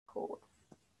Record.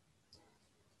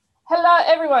 Hello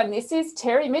everyone, this is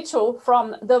Terry Mitchell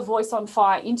from the Voice on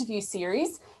Fire interview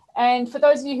series. And for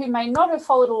those of you who may not have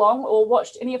followed along or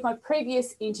watched any of my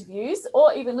previous interviews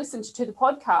or even listened to the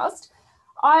podcast,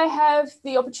 I have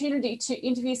the opportunity to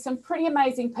interview some pretty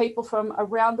amazing people from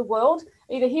around the world,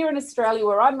 either here in Australia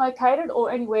where I'm located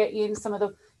or anywhere in some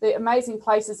of the amazing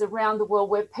places around the world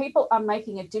where people are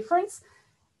making a difference.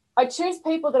 I choose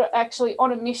people that are actually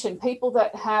on a mission, people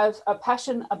that have a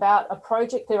passion about a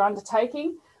project they're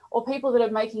undertaking, or people that are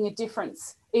making a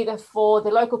difference either for the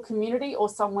local community or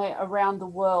somewhere around the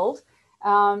world.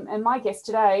 And my guest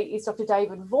today is Dr.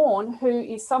 David Vaughan, who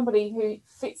is somebody who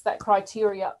fits that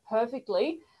criteria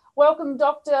perfectly. Welcome,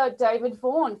 Dr. David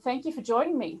Vaughan. Thank you for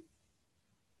joining me.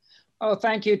 Oh,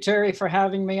 thank you, Terry, for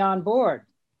having me on board.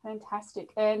 Fantastic.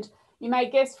 And you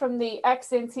may guess from the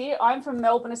accents here, I'm from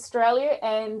Melbourne, Australia,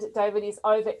 and David is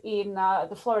over in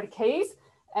the Florida Keys,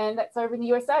 and that's over in the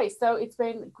USA. So it's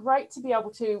been great to be able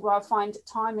to find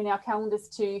time in our calendars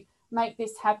to make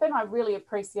this happen. I really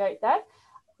appreciate that.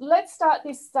 Let's start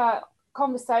this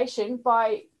conversation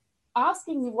by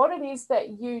asking you what it is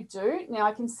that you do. Now,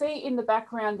 I can see in the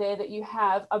background there that you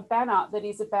have a banner that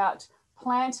is about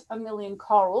Plant a Million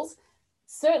Corals.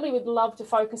 Certainly would love to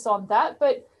focus on that,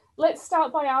 but let's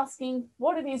start by asking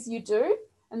what it is you do.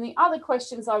 And the other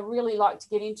questions I really like to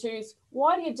get into is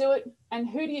why do you do it and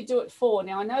who do you do it for?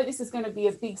 Now, I know this is going to be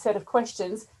a big set of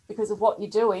questions because of what you're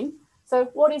doing. So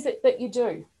what is it that you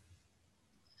do?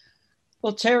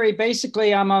 Well, Terry,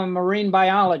 basically, I'm a marine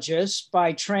biologist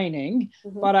by training,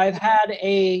 but I've had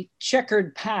a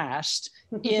checkered past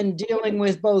in dealing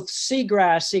with both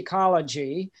seagrass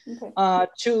ecology,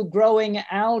 to growing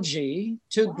algae,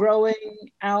 growing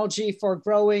algae for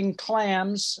growing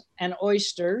clams and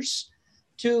oysters,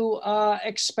 to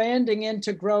expanding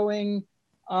into growing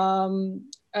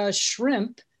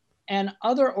shrimp and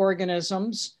other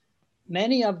organisms,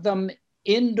 many of them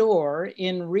indoor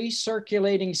in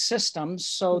recirculating systems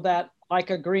so that, like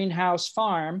a greenhouse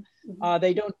farm,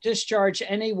 they don't discharge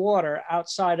any water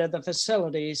outside of the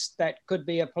facilities that could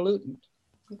be a pollutant.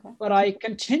 But I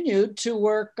continued to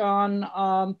work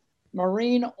on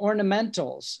marine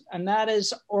ornamentals, and that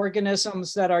is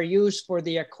organisms that are used for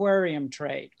the aquarium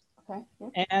trade.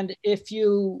 And if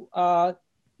you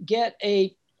get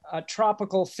a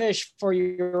tropical fish for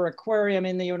your aquarium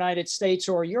in the United States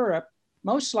or Europe,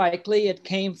 most likely it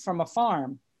came from a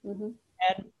farm,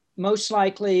 and most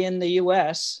likely in the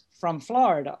US from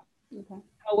Florida.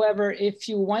 However, if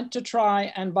you went to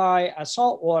try and buy a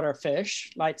saltwater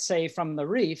fish, like say from the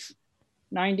reef,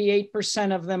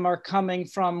 98% of them are coming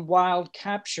from wild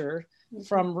capture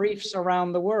from reefs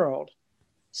around the world,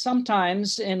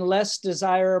 sometimes in less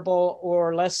desirable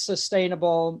or less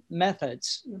sustainable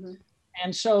methods.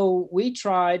 And so we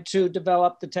tried to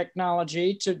develop the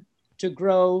technology to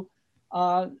grow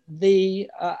the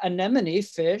anemone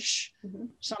fish,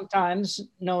 sometimes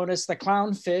known as the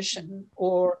clownfish,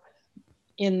 or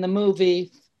in the movie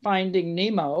Finding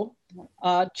Nemo,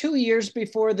 2 years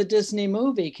before the Disney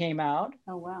movie came out.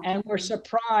 And we're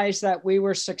surprised that we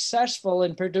were successful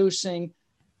in producing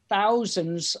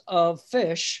thousands of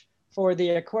fish for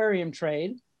the aquarium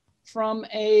trade from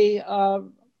a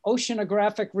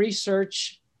oceanographic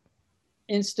research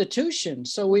institution.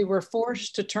 So we were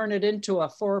forced to turn it into a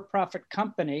for-profit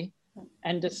company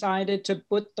and decided to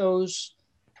put those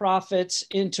profits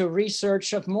into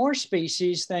research of more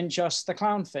species than just the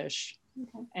clownfish.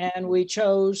 And we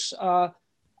chose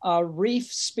reef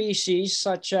species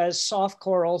such as soft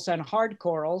corals and hard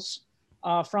corals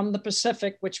from the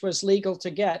Pacific, which was legal to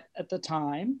get at the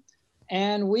time.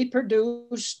 And we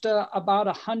produced about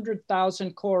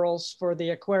 100,000 corals for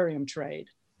the aquarium trade.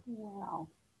 Wow.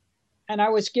 And I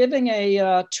was giving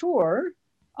a tour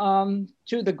to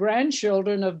the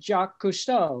grandchildren of Jacques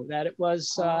Cousteau, that it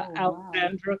was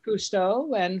Alexandre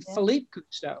Cousteau and Philippe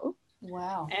Cousteau.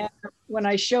 Wow. And when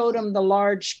I showed them the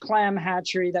large clam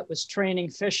hatchery that was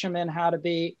training fishermen how to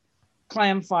be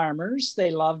clam farmers,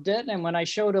 they loved it. And when I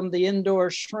showed them the indoor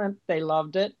shrimp, they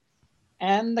loved it.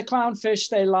 And the clownfish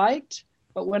they liked.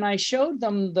 But when I showed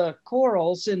them the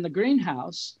corals in the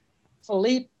greenhouse,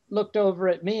 Philippe looked over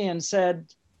at me and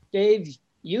said, "Dave,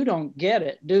 you don't get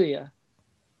it, do you?"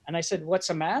 And I said, "What's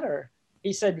the matter?"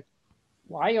 He said,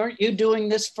 "Why aren't you doing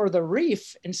this for the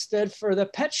reef instead for the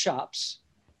pet shops?"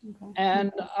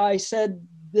 And I said,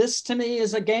 "This to me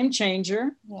is a game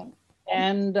changer."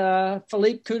 And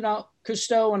Philippe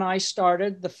Cousteau and I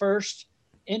started the first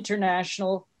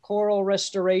international coral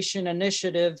restoration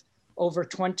initiative over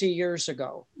 20 years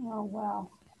ago. Oh, wow.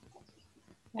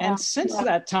 And since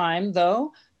that time,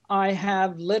 though, I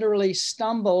have literally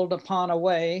stumbled upon a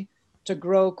way to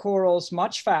grow corals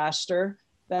much faster.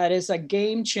 That is a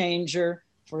game changer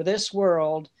for this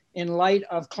world in light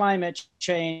of climate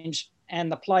change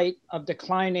and the plight of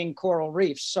declining coral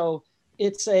reefs. So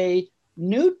it's a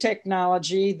new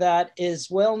technology that is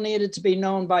well needed to be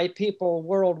known by people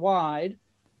worldwide.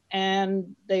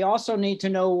 And they also need to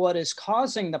know what is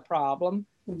causing the problem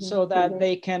so that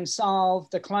they can solve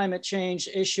the climate change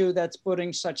issue that's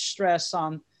putting such stress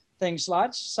on things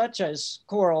such as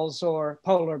corals or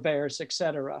polar bears,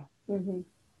 etc.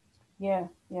 Yeah,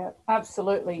 yeah,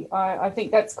 absolutely. I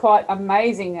think that's quite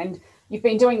amazing. And you've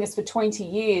been doing this for 20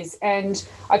 years. And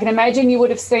I can imagine you would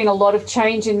have seen a lot of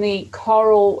change in the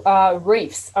coral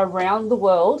reefs around the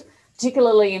world,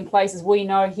 particularly in places we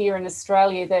know here in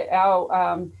Australia that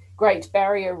our Great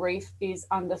Barrier Reef is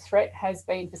under threat, has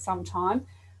been for some time.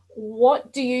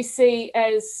 What do you see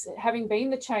as having been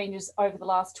the changes over the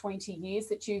last 20 years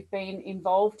that you've been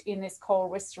involved in this coral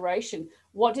restoration?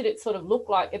 What did it sort of look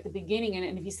like at the beginning?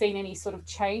 And have you seen any sort of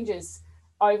changes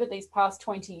over these past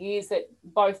 20 years that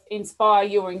both inspire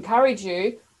you or encourage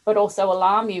you, but also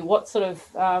alarm you? What sort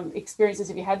of experiences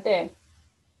have you had there?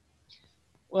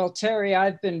 Well, Terry,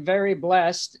 I've been very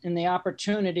blessed in the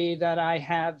opportunity that I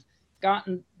have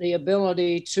gotten the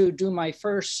ability to do my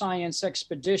first science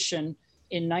expedition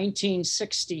in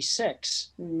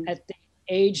 1966 at the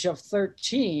age of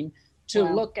 13 to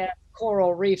look at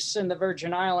coral reefs in the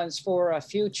Virgin Islands for a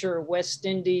future West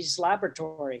Indies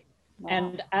laboratory.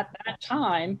 And at that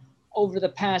time, over the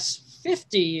past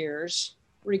 50 years,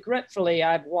 regretfully,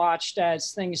 I've watched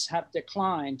as things have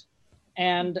declined.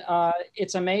 And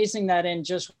it's amazing that in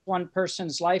just one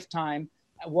person's lifetime,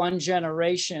 one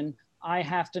generation, I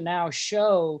have to now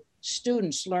show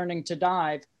students learning to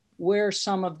dive where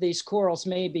some of these corals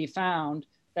may be found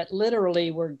that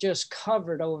literally were just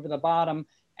covered over the bottom.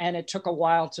 And it took a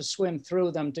while to swim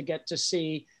through them to get to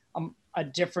see a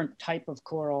different type of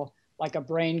coral, like a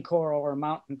brain coral or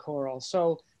mountain coral.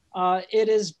 So it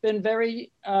has been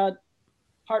very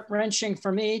heart-wrenching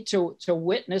for me to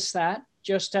witness that,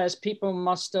 just as people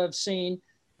must have seen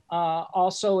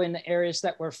also in the areas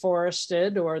that were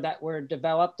forested or that were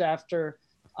developed after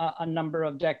a number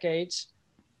of decades.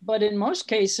 But in most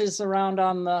cases around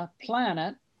on the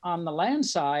planet, on the land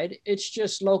side, it's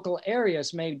just local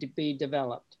areas may be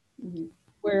developed.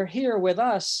 Where here with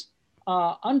us,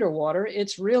 underwater,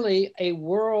 it's really a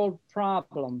world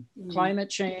problem. Climate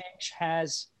change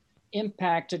has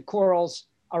impacted corals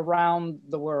around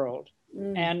the world.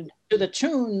 And to the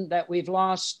tune that we've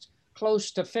lost close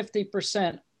to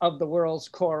 50% of the world's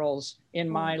corals in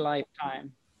my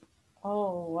lifetime.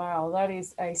 Oh, wow. That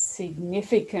is a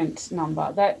significant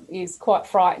number. That is quite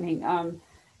frightening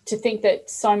to think that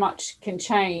so much can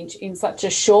change in such a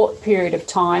short period of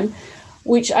time,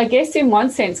 which I guess in one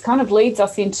sense kind of leads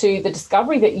us into the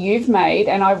discovery that you've made.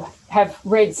 And I have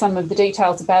read some of the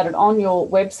details about it on your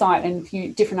website and a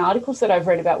few different articles that I've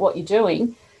read about what you're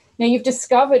doing. Now, you've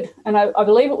discovered, and I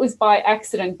believe it was by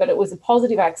accident, but it was a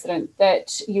positive accident,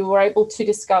 that you were able to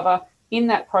discover in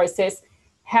that process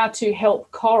how to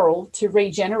help coral to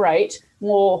regenerate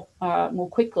more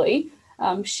quickly.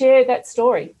 Share that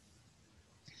story.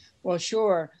 Well,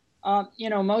 sure. You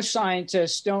know, most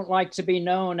scientists don't like to be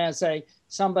known as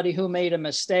somebody who made a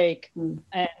mistake.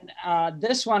 And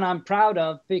this one I'm proud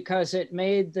of because it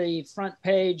made the front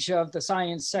page of the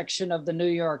science section of the New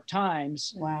York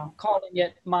Times, calling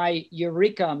it my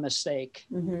Eureka mistake.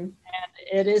 And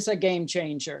it is a game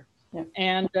changer.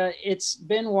 And it's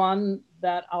been one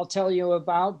that I'll tell you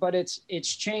about, but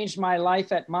it's changed my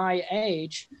life at my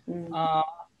age,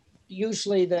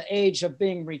 usually the age of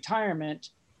being retirement,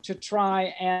 to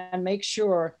try and make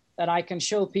sure that I can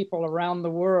show people around the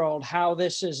world how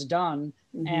this is done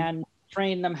and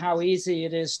train them how easy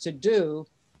it is to do.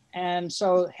 And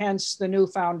so hence the new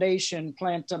foundation,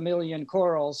 Plant a Million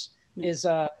Corals, is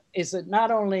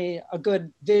not only a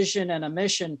good vision and a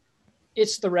mission,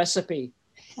 it's the recipe.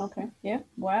 Okay. Yeah.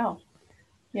 Wow.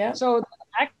 Yeah. So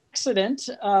the accident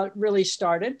really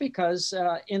started because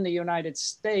in the United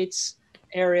States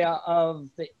area of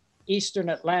the Eastern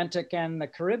Atlantic and the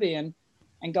Caribbean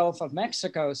and Gulf of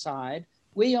Mexico side,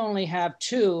 we only have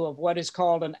two of what is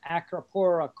called an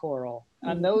acropora coral.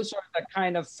 And those are the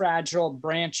kind of fragile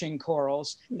branching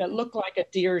corals that look like a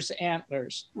deer's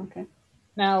antlers. Okay.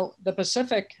 Now, the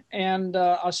Pacific and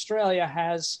Australia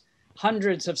has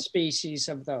hundreds of species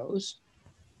of those.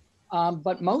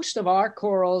 But most of our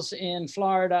corals in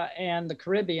Florida and the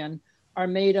Caribbean are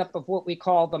made up of what we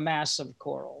call the massive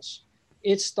corals.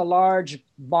 It's the large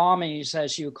bommies,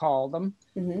 as you call them.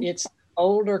 It's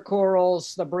older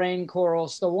corals, the brain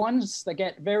corals, the ones that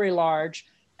get very large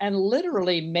and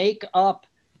literally make up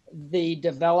the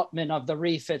development of the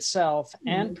reef itself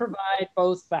and provide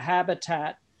both the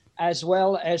habitat as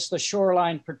well as the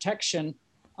shoreline protection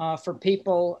for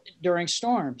people during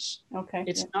storms. Okay.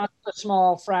 It's not the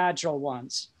small, fragile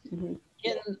ones.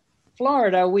 In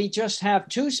Florida, we just have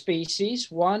two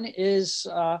species. One is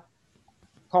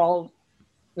called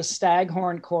the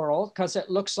staghorn coral because it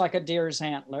looks like a deer's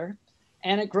antler,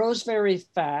 and it grows very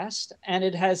fast, and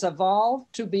it has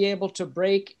evolved to be able to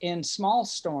break in small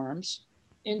storms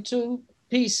into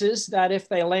pieces that, if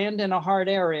they land in a hard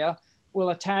area, will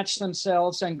attach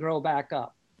themselves and grow back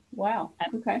up. Wow.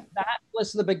 And okay. that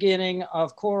was the beginning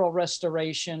of coral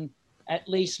restoration, at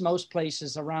least most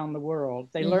places around the world.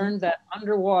 They learned that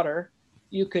underwater,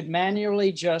 you could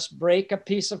manually just break a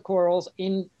piece of corals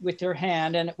in with your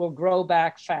hand and it will grow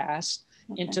back fast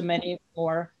into many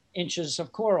more inches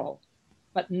of coral.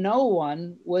 But no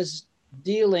one was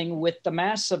dealing with the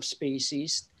massive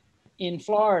species. In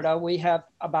Florida, we have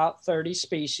about 30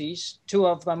 species. 2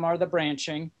 of them are the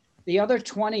branching. The other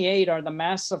 28 are the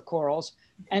massive corals,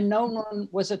 and no one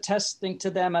was attesting to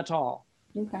them at all.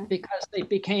 Because they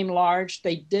became large,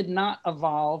 they did not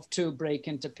evolve to break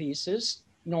into pieces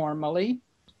normally,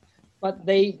 but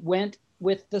they went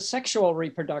with the sexual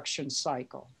reproduction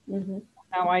cycle.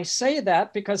 Now, I say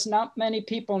that because not many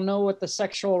people know what the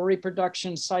sexual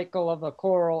reproduction cycle of a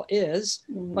coral is,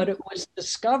 but it was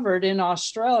discovered in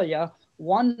Australia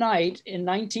one night in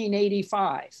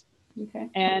 1985.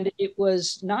 And it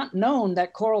was not known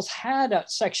that corals had a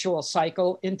sexual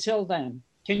cycle until then.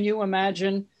 Can you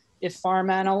imagine if farm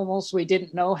animals, we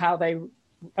didn't know how they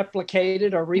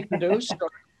replicated or reproduced,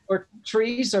 or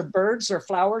trees or birds or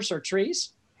flowers or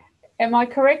trees? Am I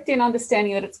correct in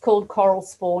understanding that it's called coral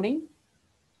spawning?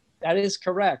 That is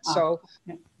correct. So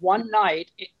one night,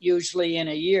 usually in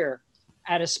a year,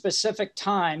 at a specific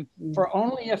time, for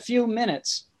only a few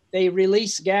minutes, they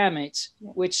release gametes,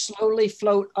 which slowly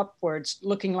float upwards,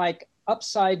 looking like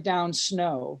upside down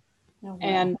snow.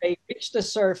 And they reach the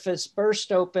surface,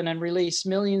 burst open, and release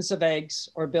millions of eggs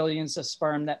or billions of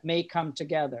sperm that may come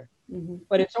together.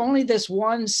 But it's only this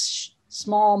one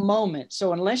small moment.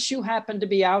 So unless you happen to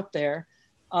be out there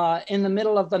in the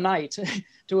middle of the night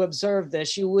to observe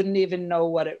this, you wouldn't even know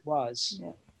what it was.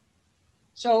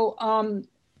 So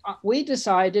we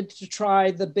decided to try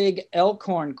the big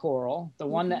elkhorn coral, the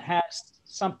one that has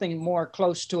something more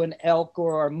close to an elk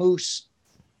or a moose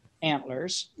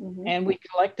antlers. And we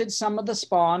collected some of the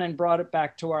spawn and brought it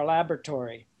back to our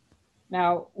laboratory.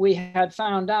 Now, we had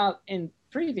found out in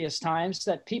previous times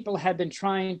that people had been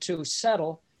trying to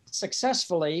settle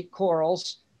successfully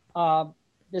corals.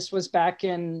 This was back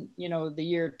in, the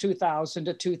year 2000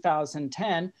 to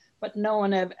 2010, but no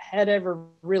one had ever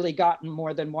really gotten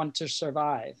more than one to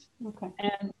survive.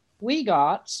 And we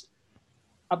got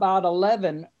about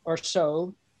 11 or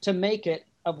so to make it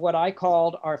of what I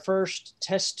called our first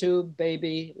test tube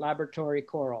baby laboratory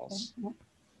corals.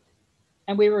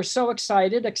 And we were so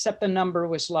excited, except the number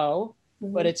was low,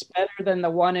 but it's better than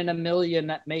the 1 in a million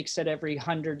that makes it every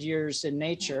 100 years in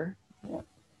nature.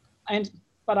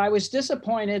 But I was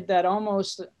disappointed that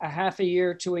almost a half a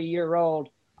year to a year old,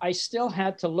 I still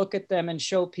had to look at them and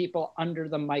show people under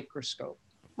the microscope.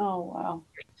 Oh, wow.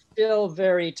 Still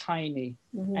very tiny.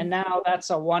 And now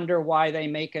that's a wonder why they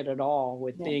make it at all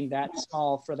with being that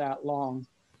small for that long.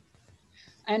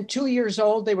 And 2 years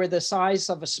old, they were the size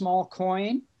of a small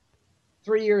coin.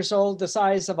 3 years old, the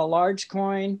size of a large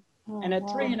coin. And at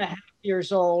 3.5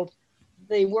 years old,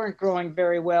 they weren't growing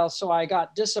very well. So I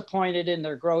got disappointed in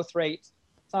their growth rate,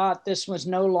 thought this was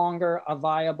no longer a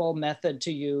viable method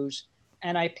to use.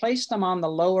 And I placed them on the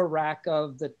lower rack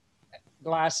of the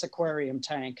glass aquarium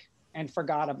tank and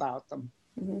forgot about them.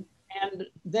 And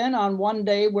then on one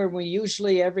day where we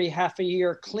usually every half a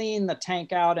year clean the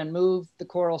tank out and move the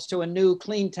corals to a new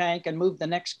clean tank and move the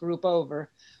next group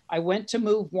over, I went to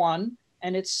move one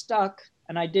and it stuck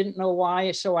and I didn't know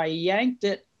why. So I yanked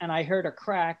it and I heard a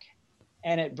crack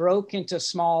and it broke into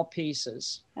small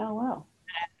pieces. Oh, wow.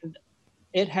 And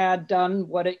it had done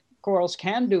what corals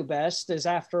can do best, is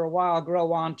after a while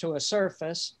grow onto a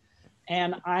surface.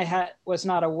 And I was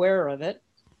not aware of it.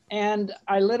 And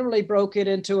I literally broke it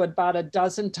into about a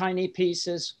dozen tiny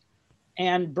pieces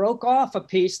and broke off a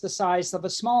piece the size of a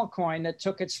small coin that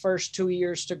took its first 2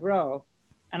 years to grow.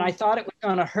 And I thought it was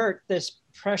going to hurt this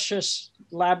precious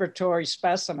laboratory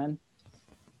specimen.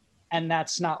 And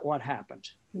that's not what happened.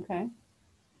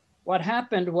 What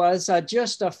happened was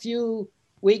just a few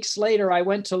weeks later, I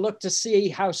went to look to see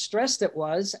how stressed it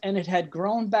was, and it had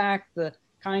grown back the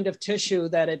kind of tissue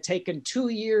that had taken 2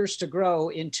 years to grow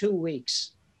in 2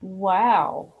 weeks.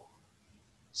 Wow.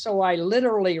 So I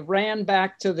literally ran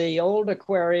back to the old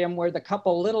aquarium where the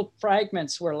couple little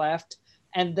fragments were left,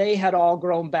 and they had all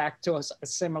grown back to a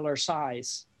similar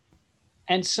size.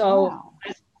 And so, Wow.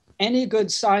 as any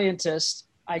good scientist,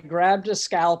 I grabbed a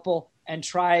scalpel and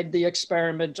tried the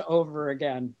experiment over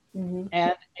again. Mm-hmm.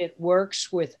 And it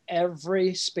works with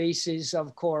every species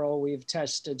of coral we've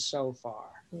tested so far.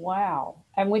 Wow.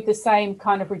 And with the same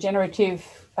kind of regenerative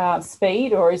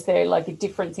speed, or is there like a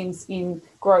difference in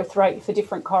growth rate for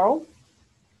different coral?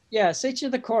 Yes, each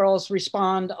of the corals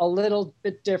respond a little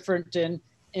bit different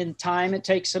in time it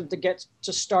takes them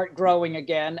to start growing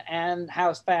again and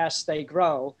how fast they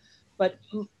grow. But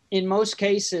in most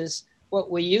cases,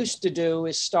 what we used to do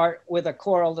is start with a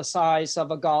coral the size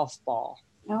of a golf ball.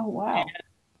 Oh, wow.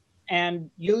 And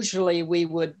usually we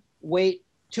would wait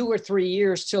 2 or 3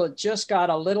 years till it just got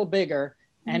a little bigger,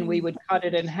 and we would cut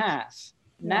it in half.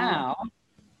 Now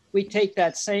we take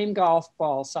that same golf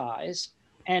ball size,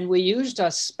 and we used a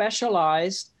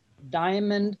specialized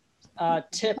diamond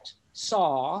tipped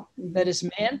saw that is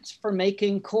meant for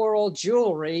making coral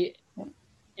jewelry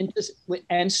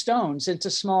and stones into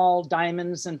small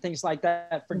diamonds and things like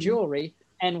that for jewelry.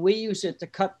 And we use it to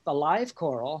cut the live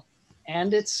coral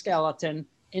and its skeleton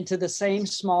into the same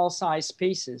small size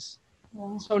pieces.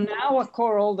 Wow. So now a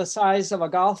coral the size of a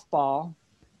golf ball,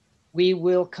 we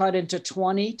will cut into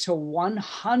 20 to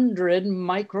 100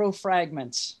 micro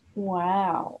fragments.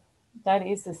 Wow. That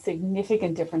is a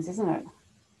significant difference, isn't it?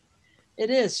 It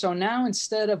is. So now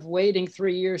instead of waiting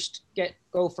 3 years to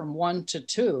go from 1 to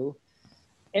 2,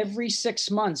 every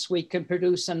 6 months we can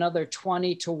produce another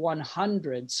 20 to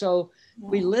 100. So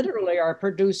we literally are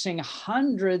producing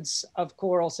hundreds of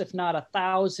corals, if not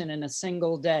 1,000 in a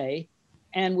single day.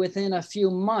 And within a few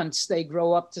months, they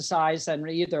grow up to size and are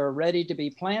either ready to be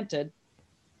planted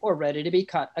or ready to be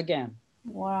cut again.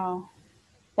 Wow.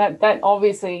 That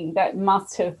obviously, that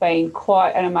must have been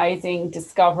quite an amazing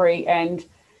discovery, and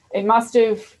it must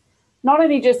have not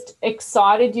only just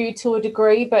excited you to a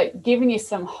degree, but given you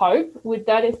some hope. Would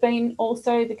that have been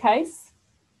also the case?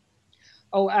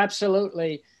 Oh,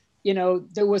 absolutely. You know,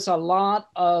 there was a lot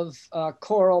of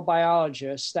coral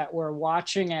biologists that were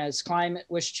watching as climate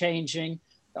was changing,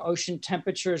 the ocean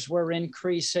temperatures were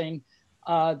increasing,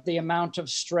 the amount of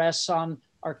stress on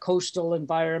our coastal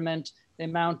environment, the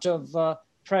amount of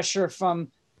pressure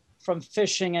from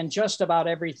fishing and just about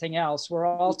everything else were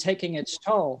all taking its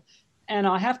toll. And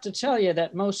I have to tell you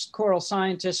that most coral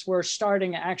scientists were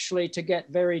starting actually to get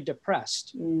very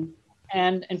depressed.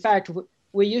 And in fact,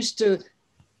 we used to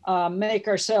make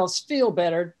ourselves feel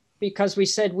better because we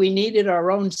said we needed our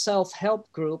own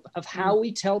self-help group of how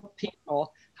we tell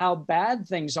people how bad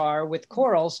things are with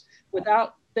corals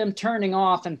without them turning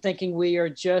off and thinking we are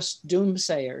just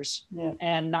doomsayers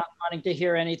and not wanting to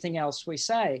hear anything else we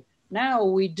say. Now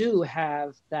we do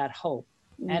have that hope.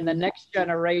 And the next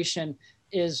generation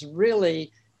is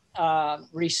really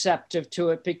receptive to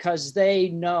it because they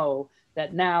know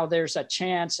that now there's a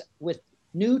chance with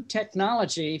new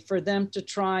technology for them to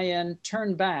try and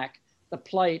turn back the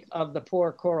plight of the poor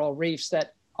coral reefs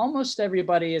that almost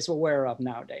everybody is aware of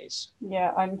nowadays.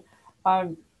 Yeah,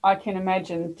 I can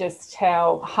imagine just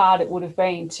how hard it would have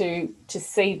been to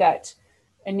see that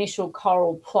initial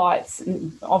coral plights.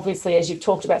 And obviously, as you've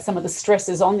talked about some of the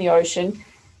stresses on the ocean,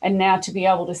 and now to be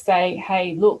able to say,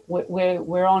 hey, look,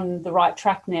 we're on the right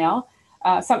track now.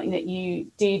 Something that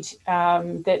you did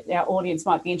that our audience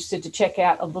might be interested to check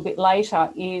out a little bit later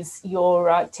is your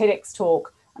TEDx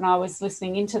talk. And I was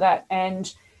listening into that,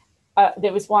 and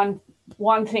there was one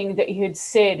thing that you had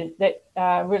said that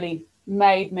really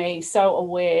made me so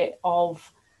aware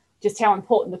of just how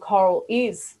important the coral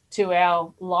is to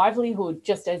our livelihood,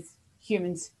 just as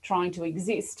humans trying to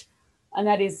exist. And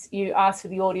that is, you asked for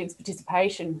the audience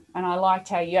participation, and I liked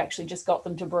how you actually just got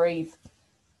them to breathe.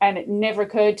 And it never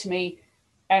occurred to me,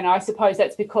 and I suppose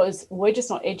that's because we're just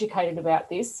not educated about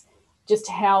this, just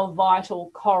how vital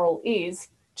coral is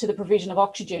to the provision of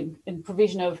oxygen and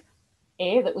provision of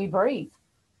air that we breathe.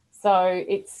 So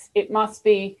it must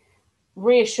be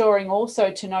reassuring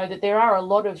also to know that there are a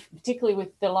lot of, particularly with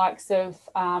the likes of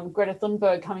Greta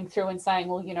Thunberg coming through and saying,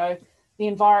 well, you know, the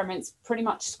environment's pretty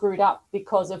much screwed up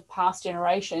because of past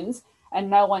generations, and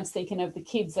no one's thinking of the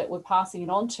kids that we're passing it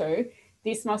on to.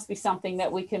 This must be something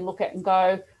that we can look at and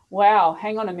go, wow,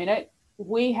 hang on a minute.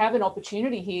 We have an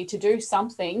opportunity here to do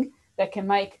something that can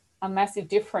make a massive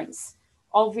difference.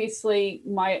 Obviously,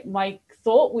 my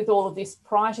thought with all of this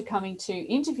prior to coming to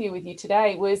interview with you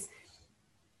today was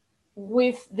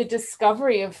with the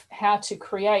discovery of how to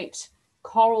create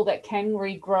coral that can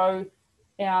regrow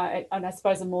and I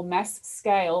suppose a more mass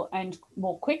scale and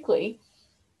more quickly,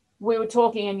 we were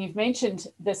talking, and you've mentioned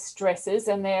the stresses,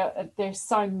 and there's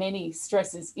so many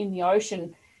stresses in the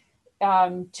ocean.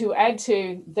 To add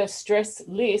to the stress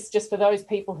list, just for those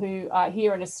people who are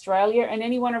here in Australia and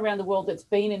anyone around the world that's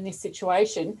been in this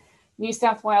situation, New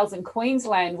South Wales and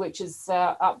Queensland, which is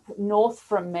up north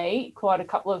from me, quite a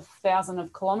couple of thousand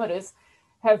of kilometres,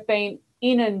 have been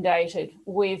inundated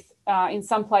with, in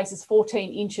some places,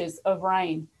 14 inches of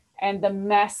rain. And the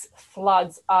mass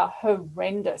floods are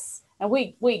horrendous. And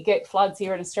we get floods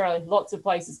here in Australia. Lots of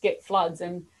places get floods.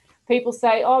 And people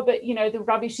say, oh, but, you know, the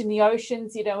rubbish in the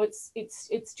oceans, you know,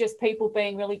 it's just people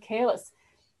being really careless.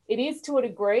 It is to a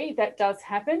degree, that does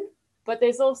happen. But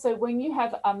there's also, when you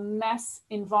have a mass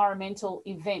environmental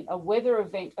event, a weather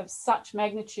event of such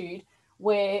magnitude,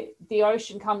 where the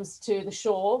ocean comes to the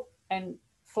shore and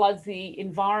floods the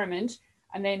environment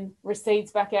and then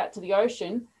recedes back out to the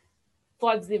ocean,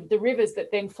 floods the rivers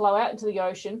that then flow out into the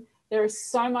ocean, there is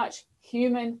so much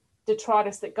human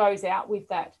detritus that goes out with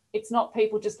that. It's not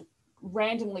people just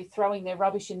randomly throwing their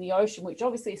rubbish in the ocean, which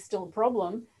obviously is still a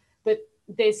problem, but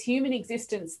there's human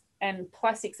existence and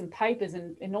plastics and papers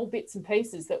and all bits and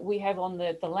pieces that we have on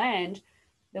the land.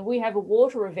 Then we have a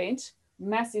water event,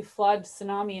 massive flood,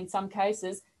 tsunami in some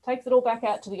cases, takes it all back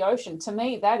out to the ocean. To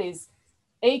me, that is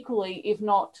equally, if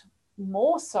not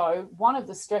more so, one of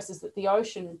the stresses that the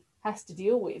ocean has to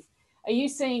deal with. Are you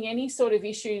seeing any sort of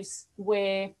issues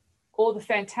where all the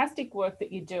fantastic work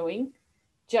that you're doing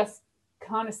just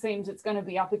kind of seems it's going to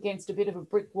be up against a bit of a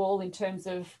brick wall in terms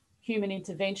of human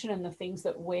intervention and the things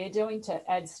that we're doing to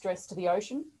add stress to the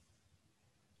ocean?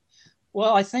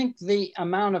 Well, I think the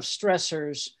amount of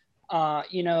stressors, are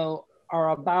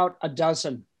about a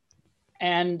dozen.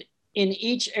 And in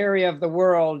each area of the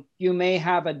world, you may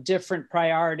have a different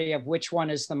priority of which one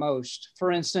is the most.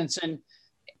 For instance, in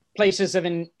places of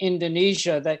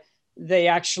Indonesia, that they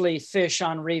actually fish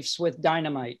on reefs with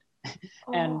dynamite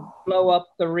and blow up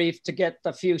the reef to get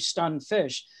the few stunned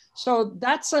fish. So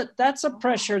that's a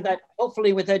pressure that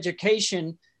hopefully with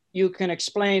education, you can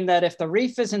explain that if the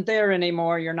reef isn't there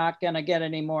anymore, you're not going to get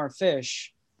any more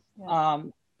fish. Yeah.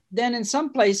 Then in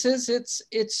some places,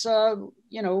 it's coastal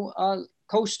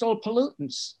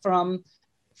pollutants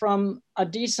from a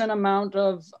decent amount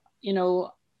of,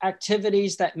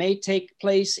 activities that may take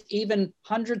place even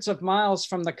hundreds of miles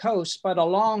from the coast, but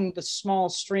along the small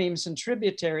streams and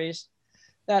tributaries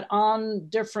that on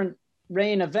different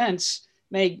rain events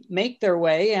may make their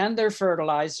way and their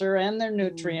fertilizer and their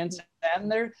nutrients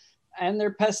and their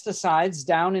pesticides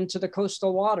down into the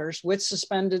coastal waters with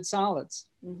suspended solids.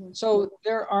 Mm-hmm. So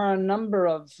there are a number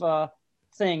of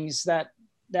things that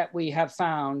we have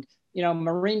found.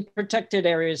 Marine protected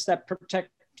areas that protect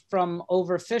from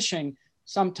overfishing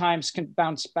sometimes can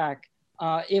bounce back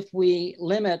if we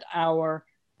limit our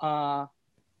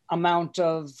amount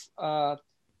of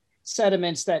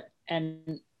sediments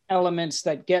and elements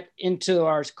that get into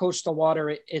our coastal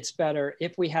water. It's better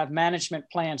if we have management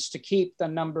plans to keep the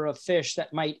number of fish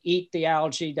that might eat the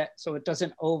algae so it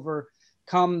doesn't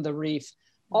overcome the reef.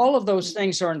 All of those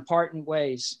things are important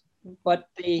ways, but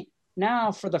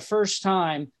now for the first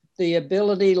time, the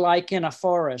ability, like in a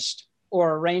forest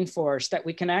or a rainforest, that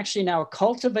we can actually now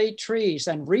cultivate trees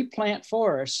and replant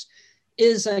forests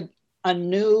is a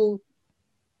new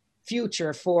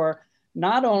future for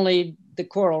not only the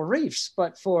coral reefs,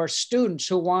 but for students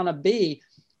who want to be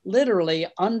literally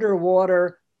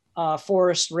underwater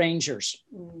forest rangers.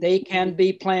 They can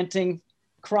be planting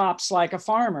crops like a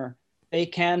farmer. They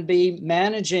can be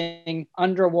managing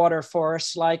underwater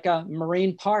forests like a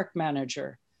marine park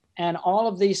manager. And all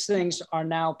of these things are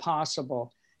now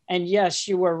possible. And yes,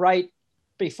 you were right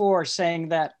before saying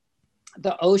that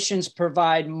the oceans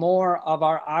provide more of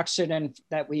our oxygen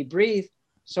that we breathe.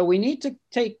 So we need to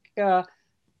take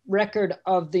record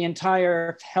of the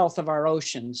entire health of our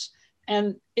oceans.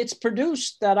 And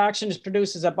that oxygen is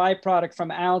produced as a byproduct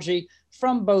from algae,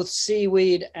 from both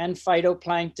seaweed and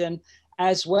phytoplankton,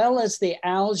 as well as the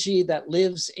algae that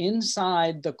lives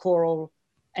inside the coral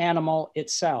animal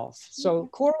itself. So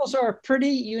corals are a pretty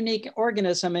unique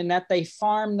organism in that they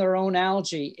farm their own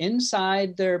algae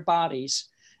inside their bodies.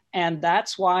 And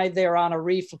that's why they're on a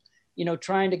reef,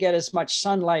 trying to get as much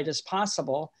sunlight as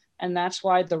possible. And that's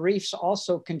why the reefs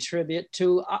also contribute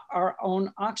to our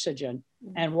own oxygen,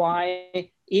 and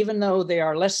why, even though they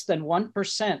are less than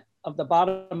 1% of the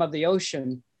bottom of the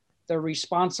ocean, they're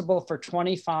responsible for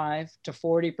 25 to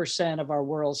 40% of our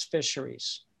world's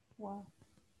fisheries. Wow.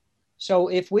 So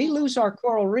if we lose our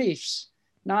coral reefs,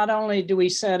 not only do we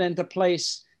set into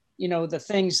place, the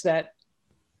things that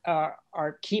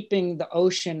are keeping the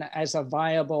ocean as a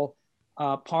viable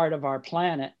part of our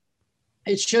planet.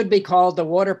 It should be called the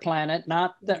water planet,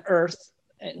 not the Earth,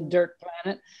 dirt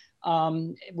planet.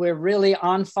 We're really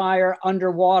on fire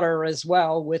underwater as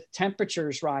well, with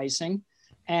temperatures rising.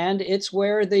 And it's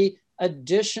where the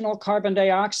additional carbon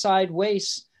dioxide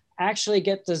wastes actually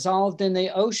get dissolved in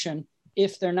the ocean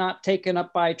if they're not taken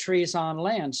up by trees on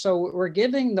land. So we're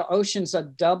giving the oceans a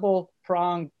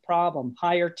double-pronged problem: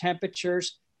 higher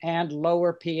temperatures and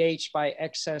lower pH by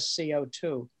excess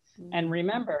CO2. And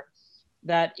remember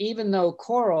that even though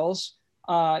corals,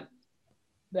 the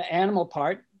animal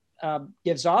part,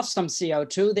 gives off some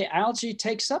CO2, the algae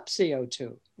takes up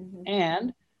CO2.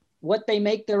 And what they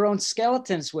make their own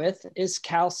skeletons with is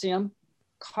calcium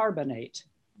carbonate.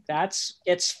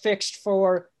 It's fixed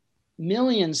for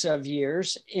millions of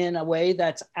years in a way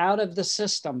that's out of the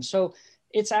system. So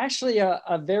it's actually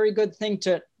a very good thing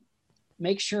to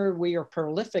make sure we are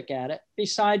prolific at it,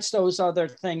 besides those other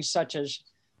things, such as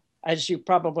you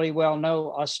probably well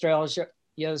know, Australia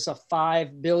is a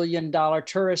 $5 billion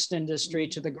tourist industry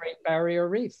to the Great Barrier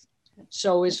Reef.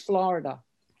 So is Florida,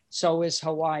 so is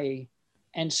Hawaii.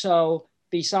 And so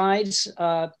besides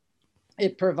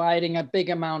it providing a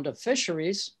big amount of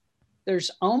fisheries,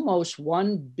 there's almost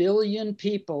 1 billion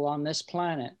people on this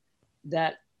planet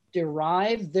that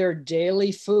derive their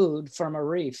daily food from a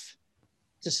reef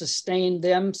to sustain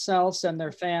themselves and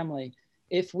their family.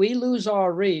 If we lose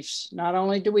our reefs, not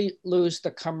only do we lose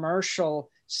the commercial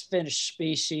fish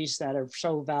species that are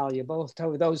so valuable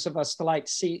to those of us that like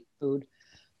seafood,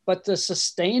 but the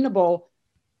sustainable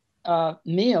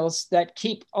meals that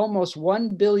keep almost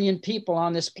 1 billion people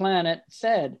on this planet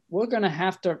fed. We're going to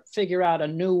have to figure out a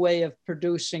new way of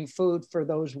producing food for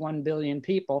those 1 billion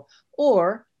people,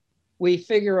 or we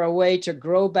figure a way to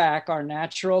grow back our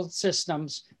natural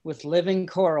systems with living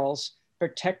corals,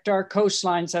 protect our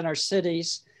coastlines and our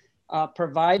cities,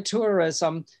 provide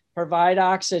tourism, provide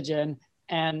oxygen,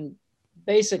 and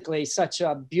basically such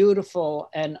a beautiful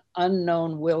and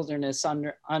unknown wilderness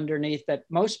underneath that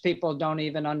most people don't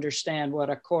even understand what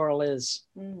a coral is.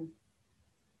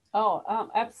 Oh,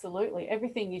 absolutely.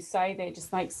 Everything you say there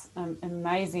just makes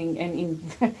amazing and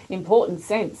important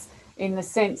sense, in the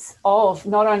sense of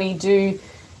not only do,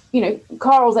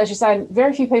 corals, as you say,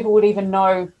 very few people would even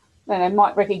know, and they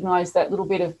might recognize that little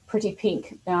bit of pretty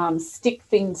pink stick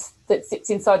things that sits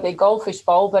inside their goldfish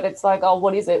bowl, but it's like, oh,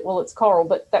 what is it? Well, it's coral,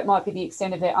 but that might be the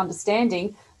extent of their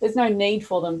understanding. There's no need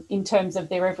for them in terms of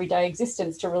their everyday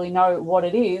existence to really know what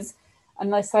it is,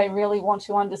 unless they really want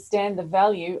to understand the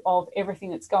value of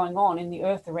everything that's going on in the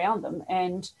earth around them.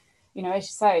 And, as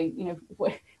you say,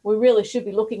 we really should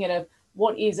be looking at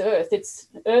what is Earth.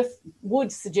 Earth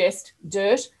would suggest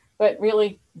dirt, but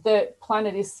really the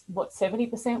planet is,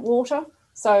 70% water?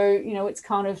 So, it's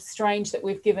kind of strange that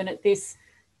we've given it this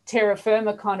terra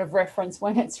firma kind of reference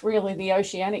when it's really the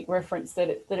oceanic reference that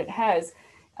it has.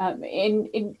 And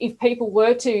if people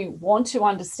were to want to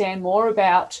understand more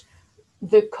about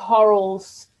the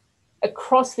corals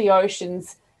across the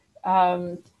oceans,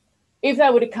 if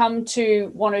they were to come to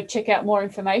want to check out more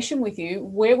information with you,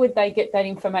 where would they get that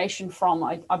information from?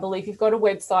 I believe you've got a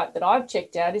website that I've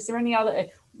checked out. Is there any other,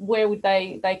 where would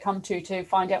they come to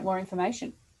find out more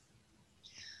information?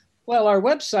 Well, our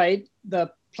website,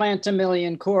 the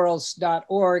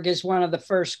plantamillioncorals.org, is one of the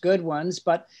first good ones,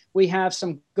 but we have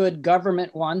some good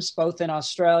government ones, both in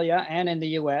Australia and in the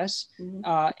US.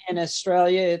 In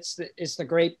Australia, it's the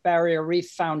Great Barrier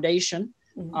Reef Foundation.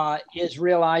 Is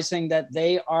realizing that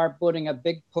they are putting a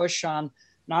big push on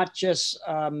not just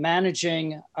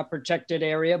managing a protected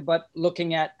area, but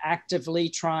looking at actively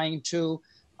trying to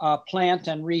plant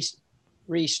and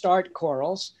restart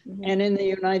corals. And in the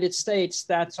United States,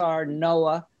 that's our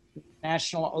NOAA,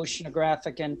 National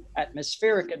Oceanographic and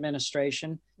Atmospheric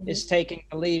Administration, is taking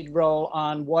the lead role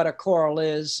on what a coral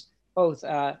is, both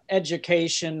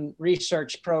education,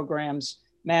 research programs,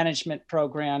 management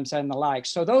programs, and the like.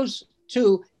 So those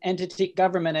two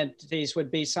government entities would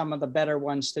be some of the better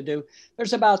ones to do.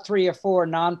 There's about 3 or 4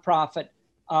 nonprofit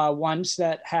ones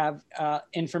that have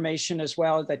information as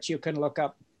well that you can look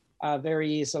up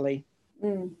very easily.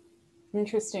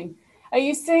 Interesting. Are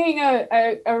you seeing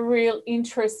a real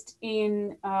interest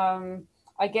in,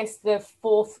 I guess, the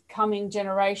forthcoming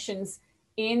generations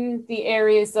in the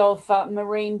areas of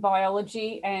marine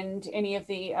biology and any of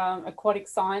the aquatic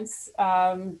science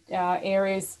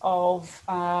areas of,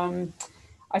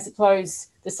 I suppose,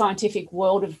 the scientific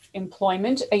world of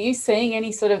employment? Are you seeing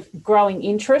any sort of growing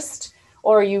interest,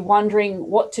 or are you wondering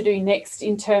what to do next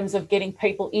in terms of getting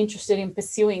people interested in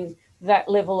pursuing that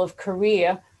level of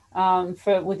career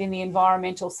for within the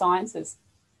environmental sciences?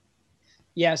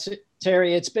 Yes,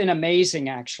 Terry, it's been amazing,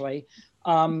 actually.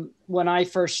 When I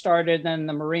first started in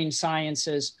the marine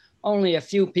sciences, only a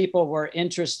few people were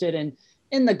interested in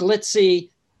in the glitzy,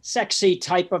 sexy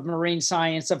type of marine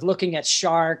science of looking at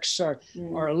sharks or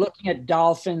looking at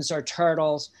dolphins or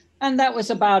turtles. And that was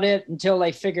about it until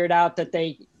they figured out that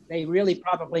they really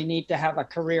probably need to have a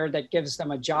career that gives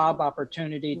them a job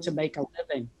opportunity to make a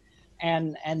living,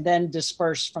 and then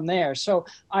disperse from there. So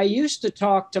I used to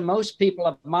talk to most people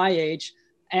of my age,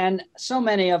 and so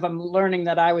many of them learning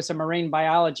that I was a marine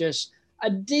biologist, a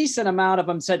decent amount of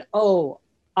them said, oh,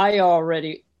 I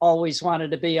already always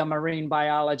wanted to be a marine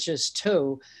biologist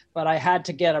too, but I had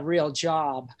to get a real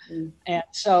job. And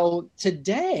so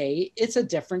today it's a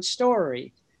different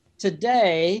story.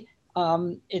 Today,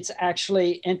 it's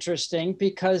actually interesting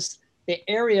because the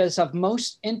areas of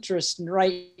most interest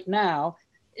right now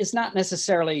is not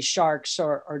necessarily sharks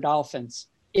or dolphins.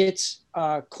 It's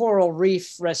coral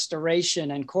reef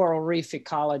restoration and coral reef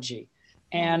ecology.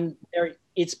 And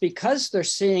it's because they're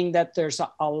seeing that there's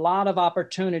a lot of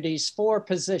opportunities for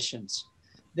positions.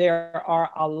 There are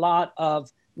a lot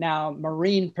of now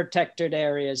marine protected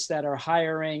areas that are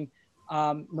hiring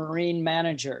marine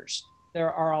managers.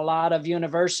 There are a lot of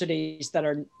universities that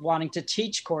are wanting to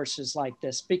teach courses like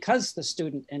this because the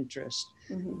student interest.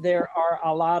 There are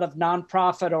a lot of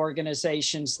nonprofit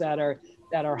organizations that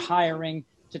are hiring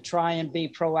to try and be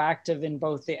proactive in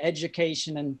both the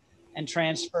education and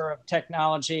transfer of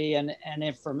technology and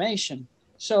information.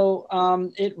 So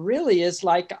it really is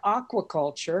like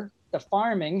aquaculture, the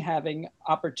farming having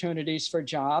opportunities for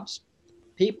jobs.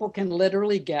 People can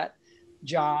literally get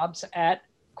jobs at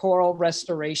coral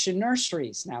restoration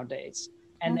nurseries nowadays,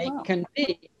 and they can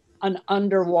be an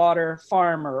underwater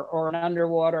farmer or an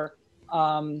underwater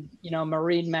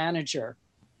marine manager.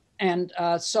 And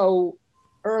so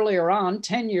earlier on,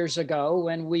 10 years ago,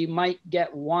 when we might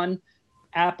get one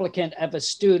applicant of a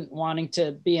student wanting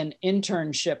to be an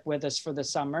internship with us for the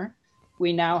summer,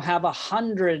 we now have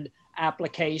 100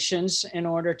 applications in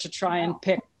order to try and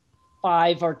pick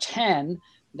 5 or 10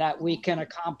 that we can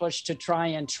accomplish to try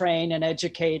and train and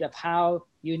educate of how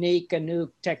unique a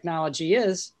new technology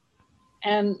is.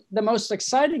 And the most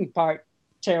exciting part,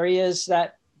 Terry, is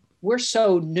that we're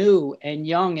so new and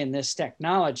young in this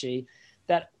technology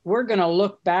that we're going to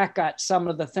look back at some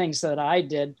of the things that I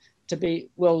did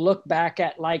we'll look back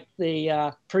at like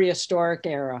the prehistoric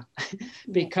era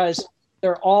because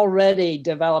they're already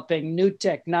developing new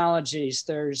technologies.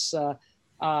 There's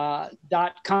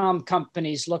 .com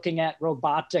companies looking at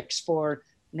robotics for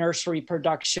nursery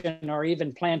production or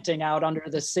even planting out under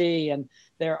the sea. And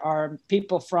there are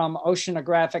people from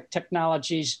oceanographic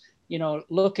technologies,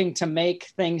 looking to make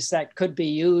things that could be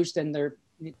used and there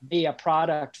be a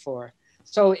product for.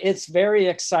 So it's very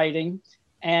exciting.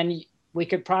 And we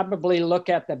could probably look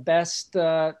at the best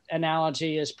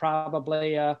analogy is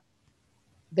probably the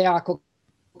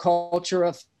aquaculture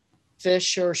of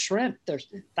fish or shrimp. There's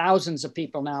thousands of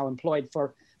people now employed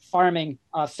for farming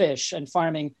fish and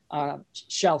farming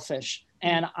shellfish.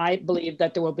 And I believe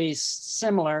that there will be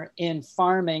similar in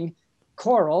farming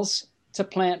corals to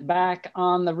plant back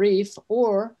on the reef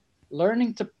or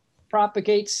learning to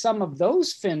propagate some of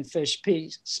those finfish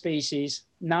species,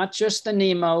 not just the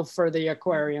Nemo for the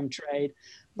aquarium trade,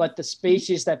 but the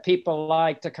species that people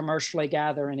like to commercially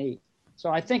gather and eat. So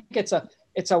I think it's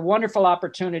a wonderful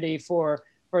opportunity for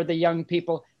the young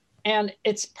people. And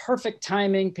it's perfect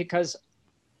timing because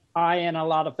I and a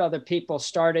lot of other people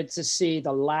started to see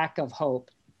the lack of hope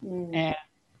and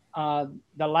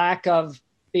the lack of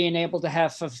being able to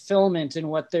have fulfillment in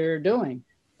what they're doing.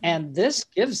 And this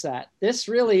gives that. This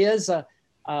really is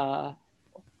a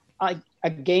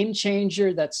game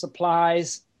changer that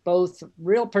supplies both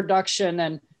real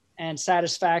production and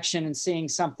satisfaction in seeing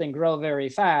something grow very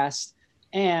fast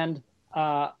and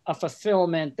a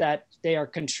fulfillment that they are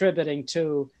contributing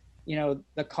to,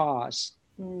 the cause.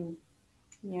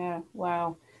 Yeah,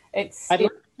 wow. I'd like to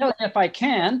tell you, if I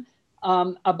can,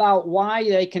 about why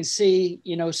they can see,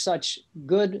 such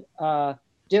good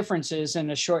differences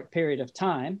in a short period of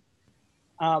time.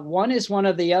 One is one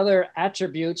of the other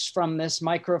attributes from this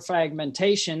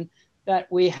microfragmentation that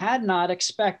we had not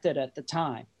expected at the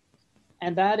time.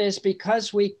 And that is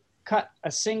because we cut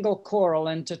a single coral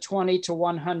into 20 to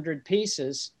 100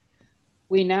 pieces,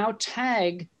 we now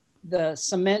tag the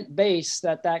cement base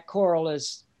that coral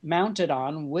is mounted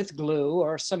on with glue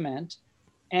or cement,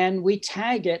 and we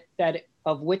tag it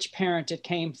of which parent it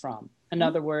came from. In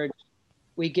other words,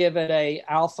 we give it a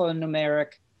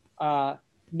alphanumeric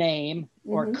name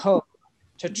or code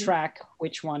to track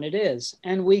which one it is.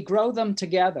 And we grow them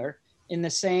together in the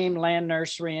same land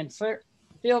nursery and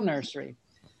field nursery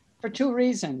for two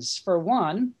reasons. For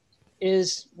one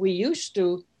is we used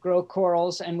to grow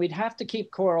corals and we'd have to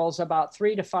keep corals about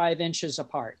 3 to 5 inches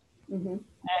apart. Mm-hmm.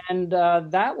 And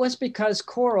that was because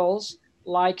corals,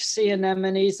 like sea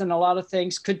anemones and a lot of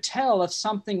things, could tell if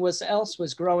something else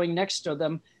was growing next to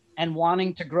them and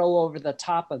wanting to grow over the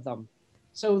top of them.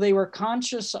 So they were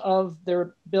conscious of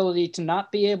their ability to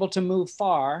not be able to move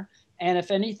far. And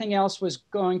if anything else was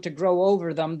going to grow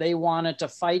over them, they wanted to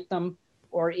fight them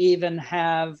or even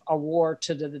have a war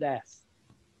to the death.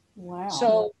 Wow.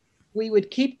 So we would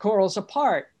keep corals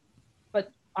apart,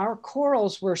 but our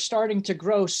corals were starting to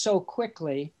grow so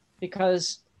quickly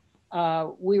because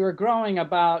we were growing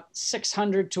about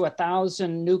 600 to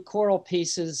 1,000 new coral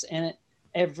pieces in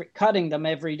cutting them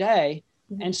every day.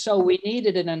 Mm-hmm. And so we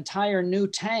needed an entire new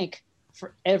tank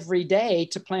for every day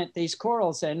to plant these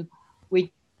corals in.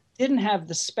 We didn't have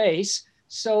the space.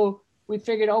 So we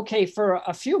figured, okay, for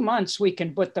a few months, we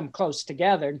can put them close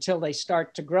together until they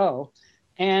start to grow.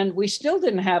 And we still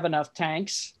didn't have enough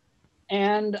tanks.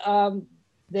 And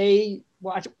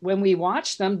when we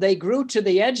watched them, they grew to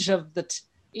the edge of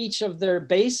each of their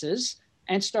bases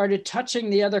and started touching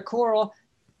the other coral,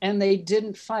 and they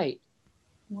didn't fight.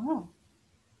 Wow.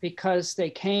 Because they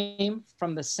came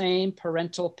from the same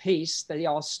parental piece that they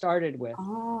all started with.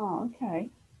 Oh, okay.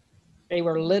 They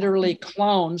were literally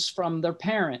clones from their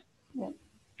parent. Yeah.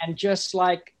 And just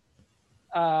like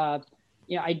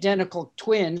identical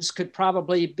twins could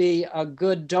probably be a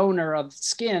good donor of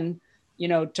skin,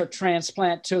 to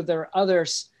transplant to their other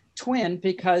twin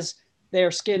because their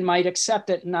skin might accept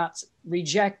it and not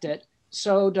reject it.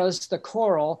 So does the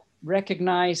coral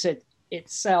recognize it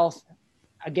itself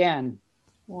again.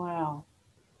 Wow.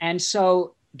 And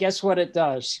so guess what it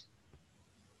does?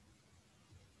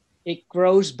 It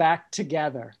grows back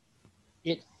together.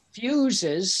 It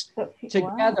fuses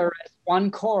together as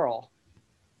one coral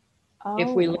if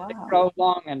we let it grow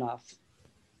long enough.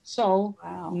 So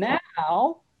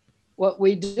now what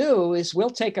we do is we'll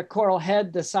take a coral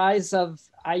head the size of,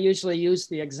 I usually use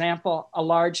the example, a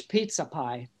large pizza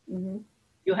pie. Mm-hmm.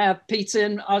 You have pizza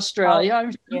in Australia.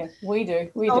 Oh, yeah, we do.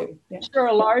 We do. Yeah. Sure,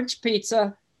 a large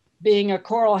pizza being a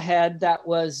coral head that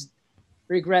was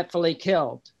regretfully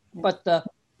killed, but the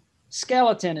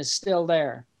skeleton is still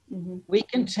there. Mm-hmm. We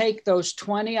can take those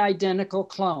 20 identical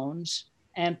clones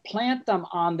and plant them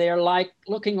on there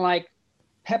looking like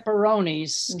pepperonis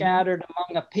scattered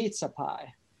among a pizza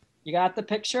pie. You got the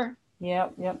picture?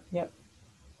 Yep.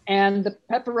 And the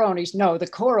the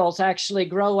corals actually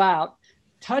grow out,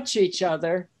 touch each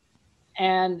other,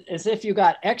 and as if you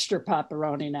got extra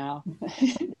pepperoni now.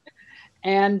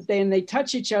 And then they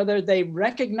touch each other, they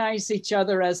recognize each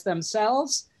other as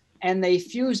themselves, and they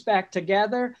fuse back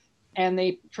together, and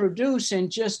they produce in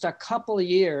just a couple of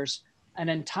years an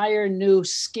entire new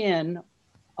skin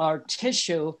or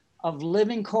tissue of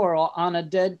living coral on a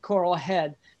dead coral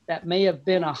head that may have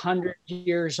been 100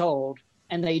 years old,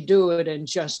 and they do it in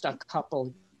just a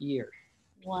couple years.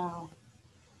 Wow.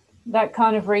 That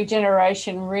kind of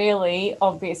regeneration really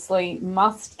obviously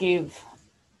must give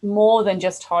more than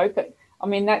just hope. I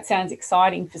mean, that sounds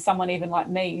exciting for someone even like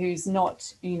me who's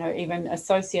not, even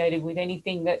associated with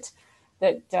anything that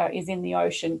is in the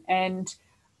ocean. And,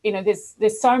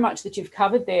 there's so much that you've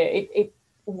covered there.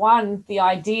 One, the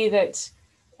idea that,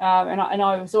 and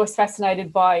I was always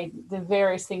fascinated by the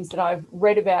various things that I've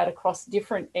read about across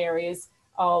different areas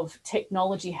of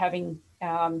technology having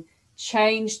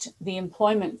changed the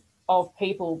employment of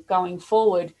people going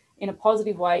forward in a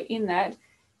positive way, in that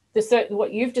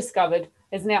what you've discovered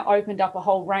has now opened up a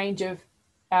whole range of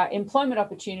employment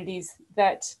opportunities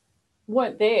that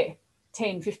weren't there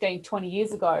 10, 15, 20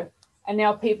 years ago. And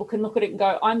now people can look at it and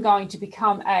go, I'm going to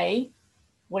become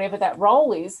whatever that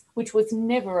role is, which was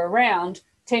never around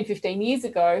 10, 15 years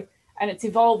ago. And it's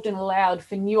evolved and allowed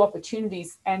for new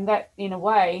opportunities. And that, in a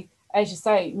way, as you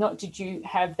say, not did you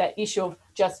have that issue of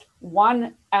just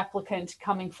one applicant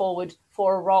coming forward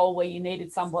for a role where you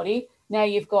needed somebody. Now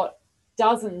you've got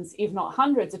dozens, if not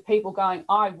hundreds of people going,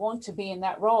 I want to be in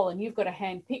that role. And you've got to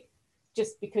handpick,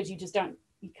 just because you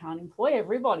can't employ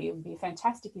everybody. It would be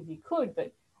fantastic if you could,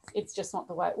 but it's just not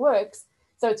the way it works.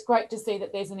 So it's great to see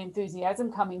that there's an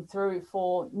enthusiasm coming through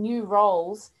for new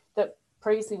roles that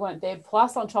previously weren't there.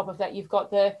 Plus, on top of that, you've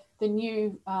got the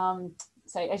new, .com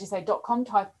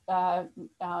type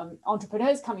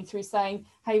entrepreneurs coming through saying,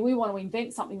 hey, we want to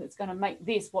invent something that's going to make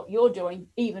this, what you're doing,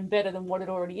 even better than what it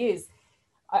already is.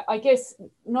 I guess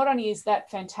not only is that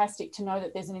fantastic to know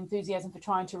that there's an enthusiasm for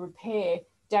trying to repair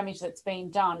damage that's been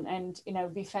done, and it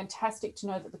would be fantastic to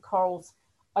know that the corals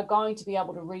are going to be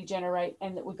able to regenerate,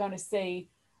 and that we're going to see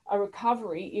a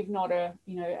recovery, if not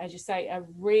as you say,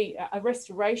 a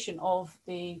restoration of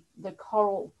the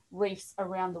coral reefs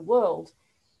around the world.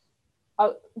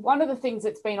 One of the things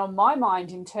that's been on my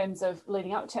mind in terms of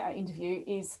leading up to our interview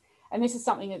is and this is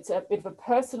something that's a bit of a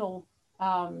personal,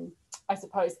 I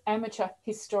suppose, amateur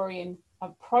historian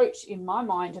approach in my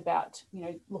mind about,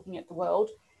 looking at the world.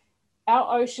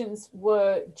 Our oceans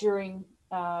were during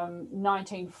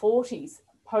 1940s,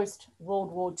 post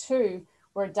World War II,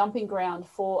 were a dumping ground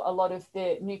for a lot of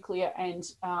the nuclear and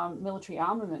military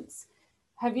armaments.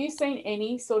 Have you seen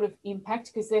any sort of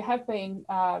impact? Because there have been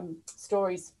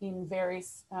stories in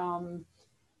various,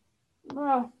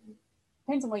 well,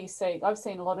 depends on where you see it. I've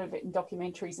seen a lot of it in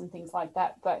documentaries and things like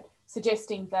that, but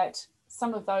suggesting that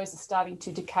some of those are starting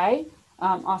to decay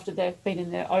after they've been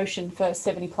in the ocean for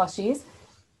 70 plus years.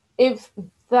 If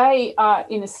they are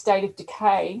in a state of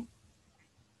decay,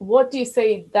 what do you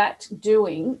see that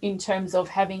doing in terms of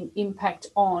having impact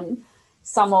on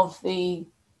some of the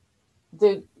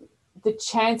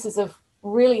chances of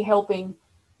really helping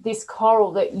this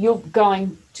coral that you're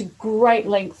going to great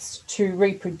lengths to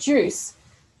reproduce?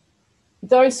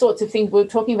 Those sorts of things. We're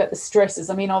talking about the stresses.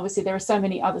 I mean, obviously there are so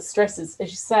many other stresses,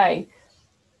 as you say.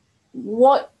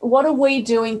 What are we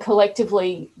doing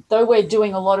collectively, though we're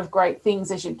doing a lot of great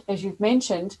things, as you've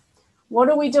mentioned? What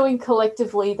are we doing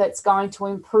collectively that's going to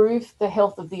improve the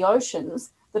health of the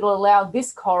oceans, that will allow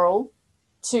this coral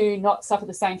to not suffer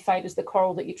the same fate as the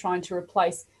coral that you're trying to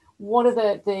replace? What are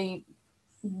the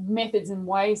methods and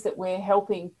ways that we're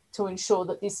helping to ensure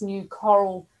that this new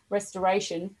coral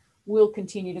restoration will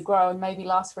continue to grow and maybe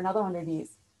last for another 100 years?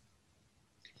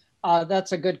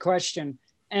 That's a good question.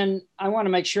 And I want to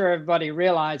make sure everybody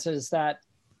realizes that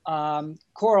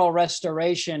coral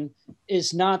restoration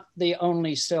is not the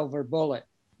only silver bullet.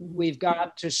 We've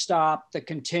got to stop the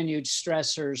continued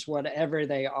stressors, whatever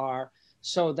they are,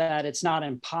 so that it's not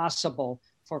impossible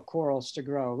for corals to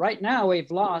grow. Right now,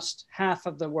 we've lost half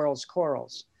of the world's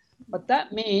corals, but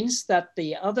that means that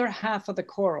the other half of the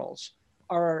corals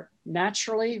are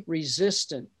naturally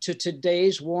resistant to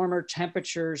today's warmer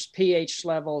temperatures, pH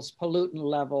levels, pollutant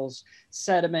levels,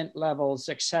 sediment levels,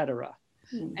 etc.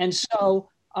 And so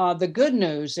the good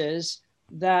news is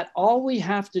that all we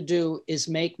have to do is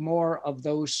make more of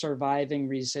those surviving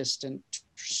resistant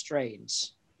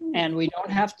strains. And we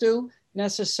don't have to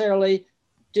necessarily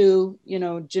do,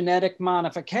 genetic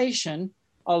modification,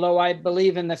 although I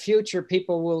believe in the future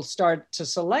people will start to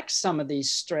select some of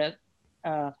these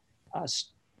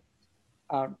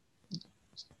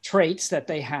traits that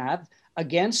they have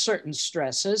against certain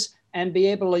stresses and be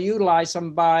able to utilize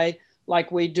them by,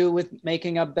 like we do with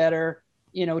making a better,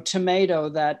 tomato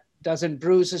that doesn't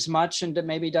bruise as much and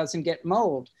maybe doesn't get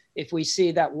mold. If we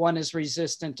see that one is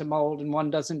resistant to mold and one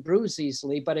doesn't bruise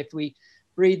easily, but if we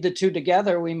breed the two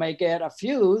together, we may get a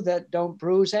few that don't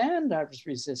bruise and are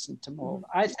resistant to mold.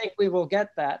 I think we will get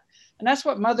that. And that's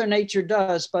what Mother Nature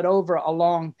does, but over a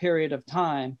long period of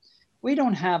time. We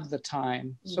don't have the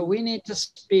time. So we need to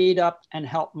speed up and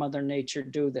help Mother Nature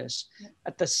do this.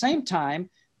 At the same time,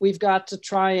 we've got to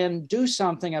try and do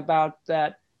something about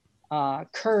that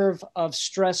curve of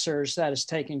stressors that is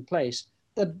taking place.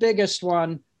 The biggest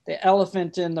one, the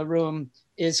elephant in the room,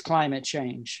 is climate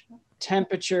change.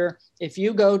 Temperature. If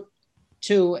you go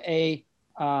to a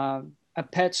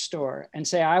pet store and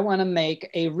say, I want to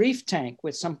make a reef tank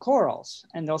with some corals,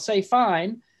 and they'll say,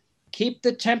 fine, keep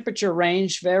the temperature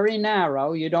range very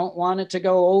narrow. You don't want it to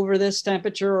go over this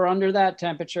temperature or under that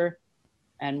temperature.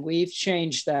 And we've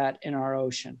changed that in our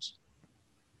oceans.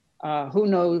 Who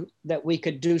knew that we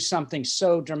could do something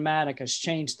so dramatic as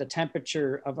change the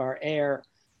temperature of our air,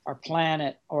 our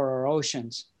planet, or our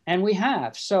oceans? And we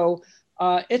have. So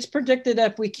it's predicted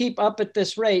that if we keep up at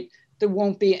this rate, there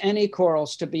won't be any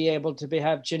corals to be able to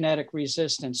have genetic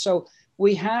resistance. So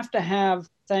we have to have,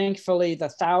 thankfully, the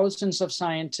thousands of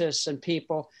scientists and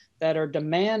people that are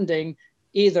demanding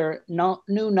either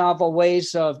new novel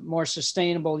ways of more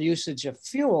sustainable usage of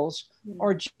fuels,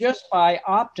 or just by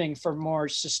opting for more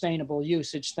sustainable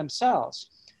usage themselves.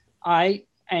 I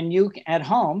and you at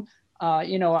home,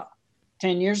 10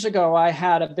 years ago, I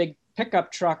had a big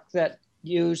pickup truck that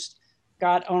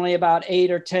got only about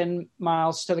 8 or 10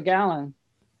 miles to the gallon.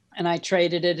 And I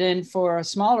traded it in for a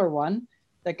smaller one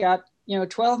that got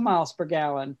 12 miles per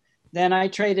gallon. Then I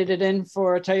traded it in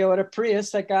for a Toyota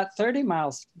Prius that got 30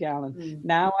 miles per gallon.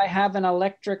 Now I have an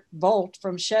electric Volt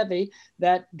from Chevy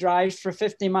that drives for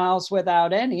 50 miles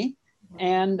without any.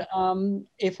 And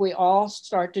if we all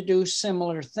start to do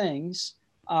similar things,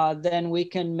 then we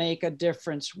can make a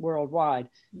difference worldwide.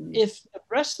 If the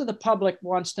rest of the public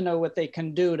wants to know what they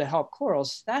can do to help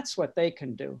corals, that's what they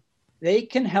can do. They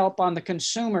can help on the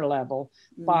consumer level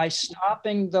by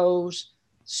stopping those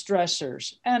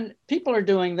stressors. And people are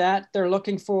doing that. They're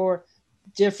looking for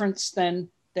difference than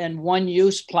than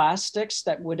one-use plastics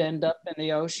that would end up in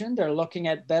the ocean. They're looking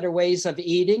at better ways of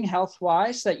eating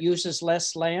health-wise that uses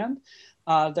less land.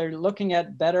 They're looking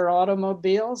at better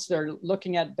automobiles. They're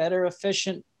looking at better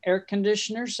efficient air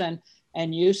conditioners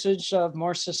and usage of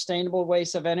more sustainable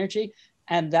ways of energy.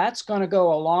 And that's going to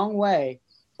go a long way.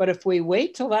 But if we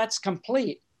wait till that's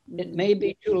complete, it may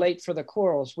be too late for the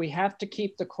corals. We have to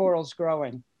keep the corals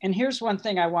growing. And here's one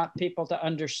thing I want people to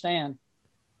understand.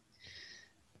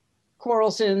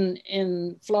 Corals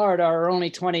in Florida are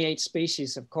only 28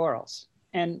 species of corals.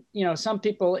 And, some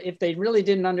people, if they really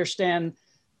didn't understand,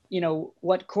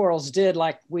 what corals did,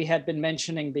 like we had been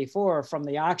mentioning before, from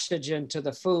the oxygen to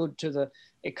the food, to the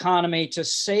economy, to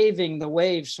saving the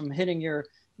waves from hitting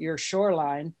your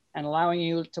shoreline and allowing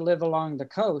you to live along the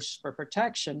coast for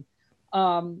protection,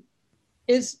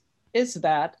 is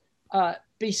that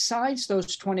besides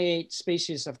those 28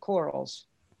 species of corals,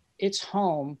 it's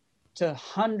home to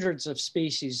hundreds of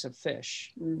species of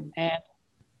fish and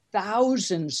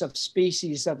thousands of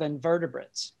species of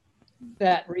invertebrates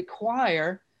that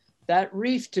require that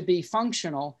reef to be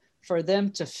functional for them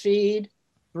to feed,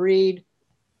 breed,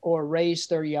 or raise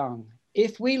their young.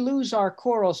 If we lose our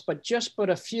corals, but just put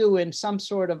a few in some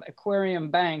sort of aquarium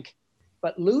bank,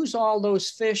 but lose all those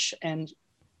fish and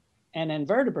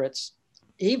invertebrates,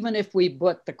 even if we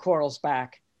put the corals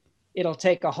back, it'll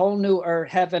take a whole new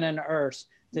heaven and earth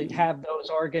to have those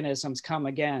organisms come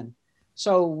again.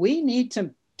 So we need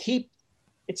to keep,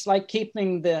 it's like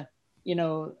keeping the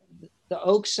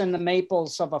oaks and the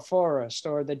maples of a forest,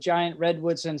 or the giant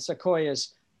redwoods and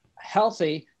sequoias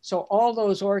healthy, so all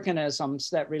those organisms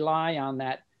that rely on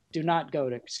that do not go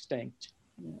extinct.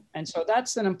 And so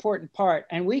that's an important part.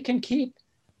 And we can keep,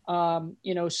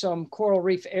 some coral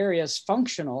reef areas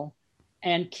functional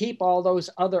and keep all those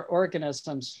other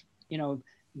organisms,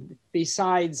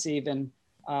 besides even,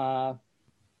 the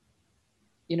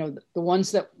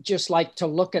ones that just like to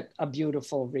look at a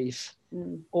beautiful reef,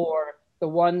 or the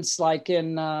ones like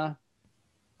in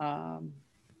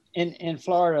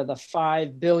Florida, the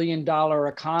 $5 billion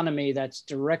economy that's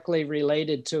directly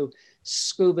related to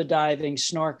scuba diving,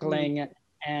 snorkeling,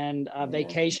 and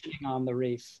vacationing on the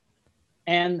reef.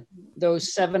 And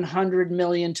those 700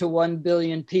 million to 1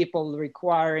 billion people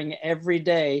requiring every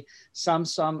day some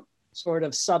sort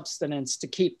of subsistence to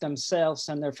keep themselves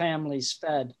and their families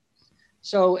fed.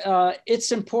 So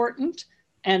it's important.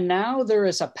 And now there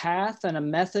is a path and a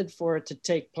method for it to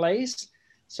take place.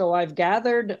 So I've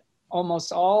gathered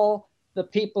almost all the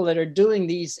people that are doing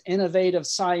these innovative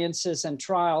sciences and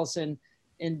trials in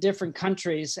different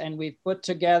countries. And we've put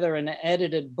together an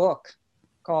edited book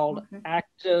called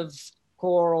Active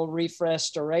Coral Reef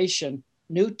Restoration,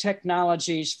 New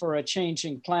Technologies for a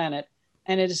Changing Planet.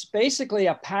 And it is basically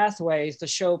a pathway to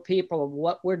show people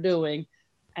what we're doing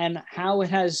and how it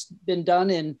has been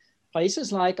done in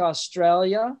places like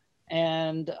Australia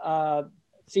and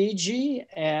Fiji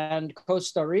and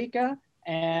Costa Rica,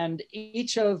 and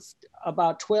each of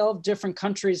about 12 different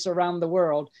countries around the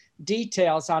world,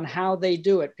 details on how they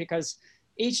do it, because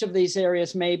each of these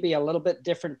areas may be a little bit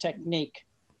different technique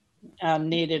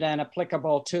needed and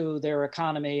applicable to their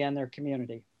economy and their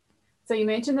community. So you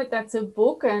mentioned that that's a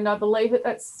book, and I believe that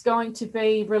that's going to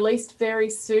be released very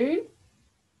soon.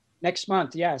 Next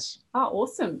month, yes. Oh,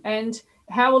 awesome. And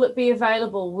how will it be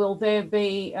available? Will there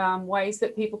be ways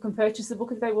that people can purchase the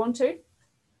book if they want to?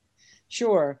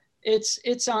 Sure. It's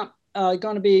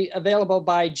going to be available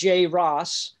by J.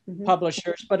 Ross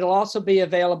Publishers, but it'll also be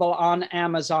available on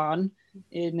Amazon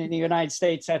in the United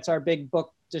States. That's our big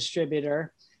book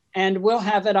distributor. And we'll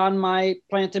have it on my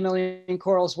Plant a Million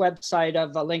Corals website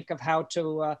of a link of how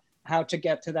to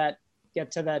get to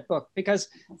that book. Because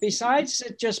besides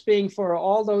it just being for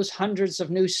all those hundreds of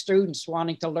new students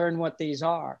wanting to learn what these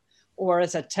are, or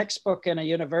as a textbook in a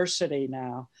university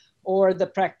now, or the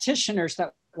practitioners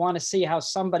that want to see how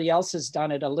somebody else has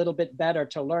done it a little bit better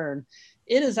to learn,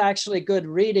 it is actually good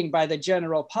reading by the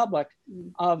general public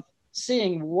of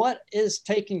seeing what is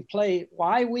taking place,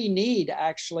 why we need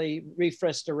actually reef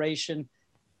restoration,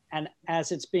 and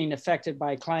as it's being affected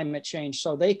by climate change,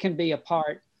 so they can be a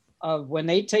part of when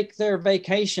they take their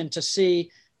vacation to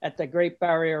see at the Great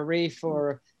Barrier Reef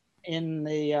or in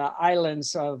the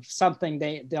islands of something,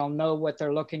 they'll know what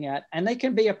they're looking at, and they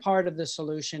can be a part of the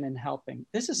solution in helping.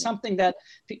 This is something that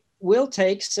will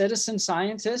take citizen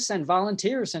scientists and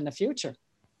volunteers in the future.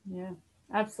 Yeah,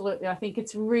 absolutely. I think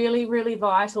it's really, really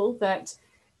vital that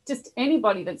just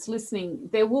anybody that's listening,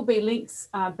 there will be links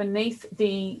beneath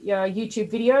the YouTube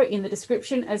video in the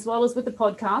description, as well as with the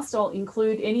podcast. I'll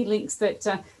include any links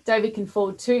that David can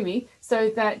forward to me, so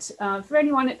that for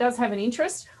anyone that does have an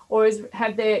interest or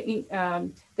have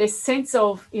their sense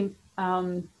of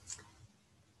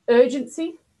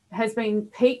urgency has been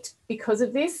peaked because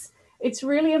of this. It's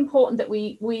really important that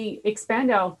we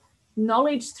expand our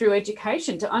knowledge through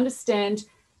education to understand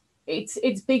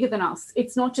it's bigger than us.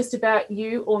 It's not just about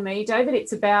you or me, David.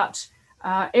 It's about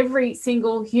every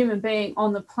single human being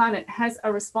on the planet has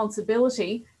a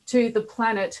responsibility to the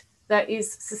planet that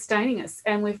is sustaining us.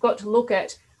 And we've got to look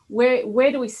at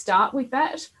where do we start with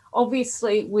that?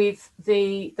 Obviously, with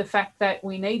the fact that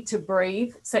we need to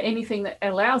breathe. So anything that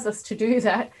allows us to do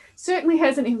that certainly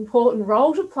has an important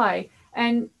role to play.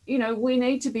 And, you know, we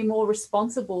need to be more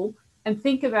responsible and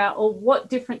think about, oh, what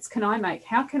difference can I make?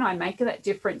 How can I make that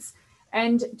difference?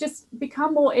 And just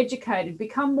become more educated,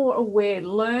 become more aware,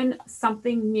 learn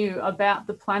something new about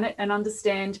the planet, and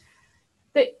understand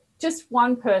that just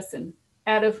one person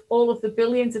out of all of the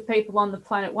billions of people on the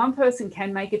planet, one person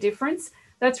can make a difference.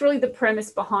 That's really the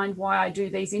premise behind why I do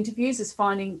these interviews, is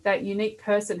finding that unique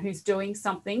person who's doing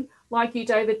something like you,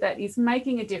 David, that is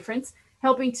making a difference,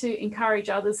 helping to encourage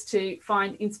others to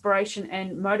find inspiration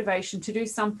and motivation to do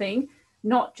something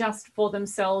not just for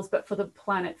themselves, but for the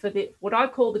planet, for what I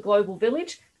call the global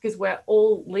village, because we're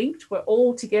all linked, we're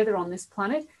all together on this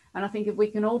planet. And I think if we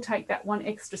can all take that one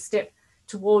extra step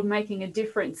toward making a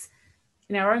difference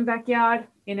in our own backyard,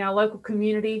 in our local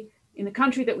community, in the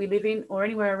country that we live in, or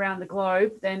anywhere around the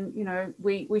globe, then, you know,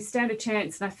 we stand a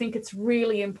chance. And I think it's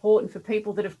really important for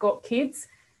people that have got kids.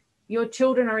 Your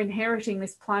children are inheriting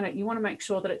this planet. You want to make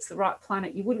sure that it's the right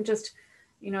planet. You wouldn't just,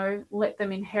 you know, let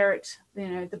them inherit, you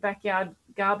know, the backyard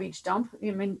garbage dump.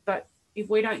 I mean, but if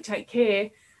we don't take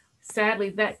care, sadly,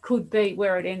 that could be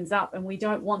where it ends up, and we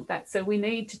don't want that. So we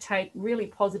need to take really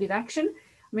positive action.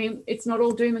 I mean, it's not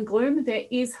all doom and gloom. There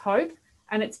is hope,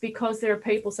 and it's because there are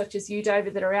people such as you,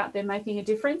 David, that are out there making a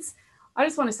difference. I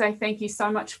just want to say thank you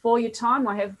so much for your time.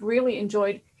 I have really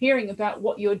enjoyed hearing about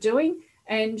what you're doing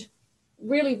and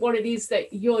really what it is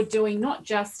that you're doing, not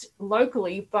just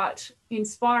locally, but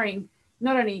inspiring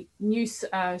not only new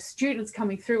students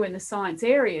coming through in the science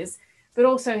areas, but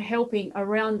also helping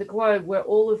around the globe where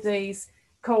all of these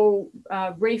coral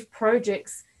reef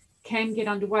projects can get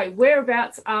underway.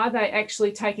 Whereabouts are they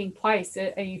actually taking place?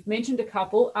 You've mentioned a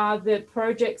couple. Are the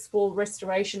projects for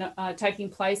restoration taking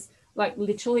place like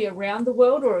literally around the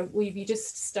world, or have you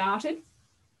just started?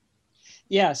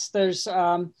 Yes, there's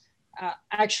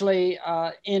actually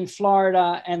in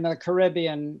Florida and the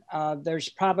Caribbean, there's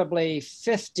probably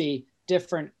 50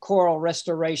 different coral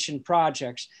restoration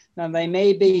projects. Now, they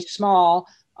may be small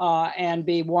and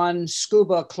be one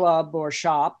scuba club or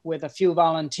shop with a few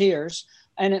volunteers,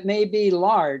 and it may be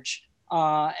large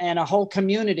and a whole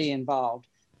community involved.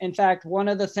 In fact, one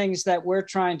of the things that we're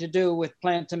trying to do with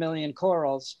Plant a Million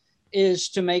Corals is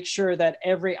to make sure that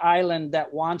every island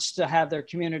that wants to have their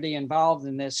community involved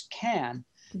in this can.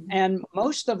 Mm-hmm. And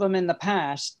most of them in the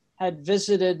past had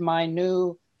visited my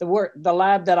the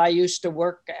lab that I used to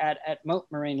work at Moat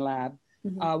Marine Lab,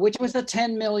 mm-hmm. Which was a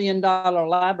 $10 million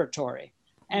laboratory.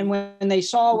 And when they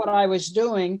saw what I was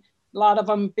doing, a lot of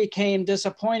them became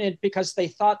disappointed because they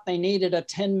thought they needed a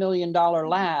 $10 million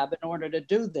lab in order to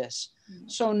do this. Mm-hmm.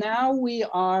 So now we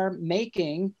are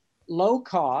making low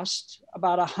cost,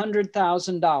 about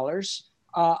 $100,000,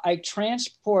 a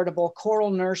transportable coral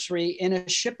nursery in a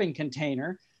shipping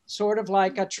container, sort of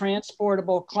like a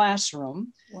transportable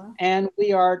classroom. Wow. And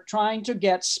we are trying to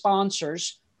get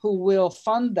sponsors who will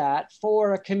fund that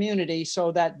for a community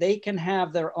so that they can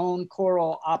have their own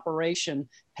coral operation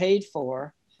paid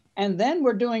for. And then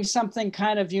we're doing something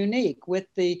kind of unique with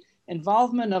the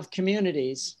involvement of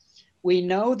communities. We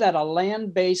know that a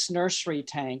land-based nursery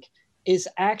tank is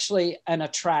actually an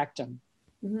attractant.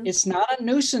 Mm-hmm. It's not a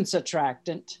nuisance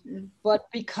attractant, mm-hmm. but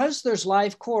because there's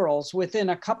live corals within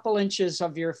a couple inches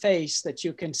of your face that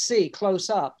you can see close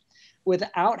up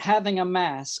without having a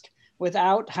mask,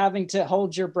 without having to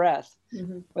hold your breath,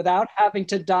 mm-hmm. without having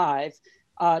to dive,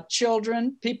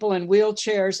 children, people in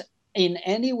wheelchairs, in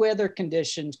any weather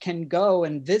conditions can go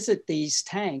and visit these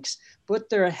tanks, put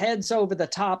their heads over the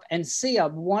top and see a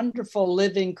wonderful,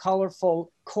 living,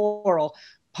 colorful coral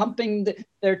pumping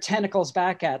their tentacles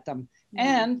back at them. Mm-hmm.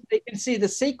 And they can see the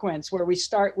sequence where we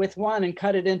start with one and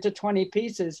cut it into 20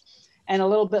 pieces. And a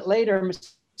little bit later,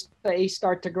 they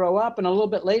start to grow up. And a little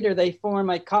bit later, they form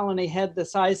a colony head the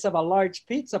size of a large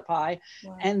pizza pie.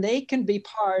 Wow. And they can be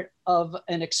part of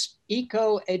an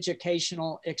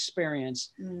eco-educational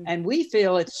experience. Mm-hmm. And we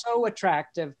feel it's so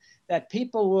attractive that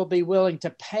people will be willing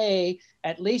to pay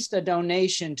at least a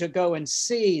donation to go and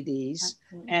see these.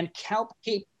 Absolutely. And help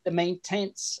keep the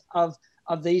maintenance of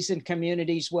these in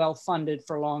communities well funded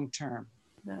for long term.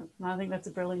 I think that's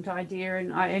a brilliant idea.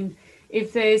 And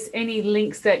if there's any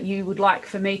links that you would like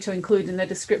for me to include in the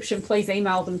description, please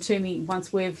email them to me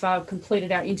once we've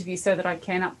completed our interview so that I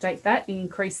can update that and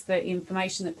increase the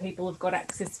information that people have got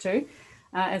access to.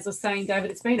 As I was saying, David,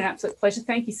 it's been an absolute pleasure.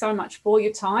 Thank you so much for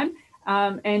your time.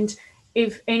 And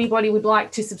if anybody would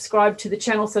like to subscribe to the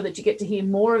channel so that you get to hear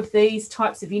more of these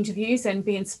types of interviews and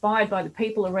be inspired by the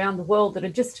people around the world that are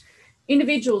just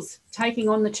individuals taking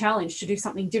on the challenge to do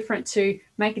something different, to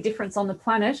make a difference on the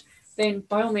planet, then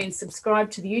by all means subscribe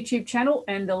to the YouTube channel,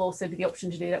 and there'll also be the option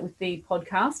to do that with the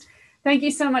podcast. Thank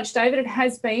you so much, David. It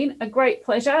has been a great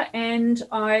pleasure, and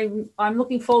I'm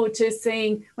looking forward to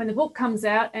seeing when the book comes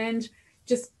out and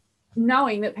just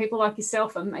knowing that people like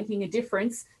yourself are making a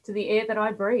difference to the air that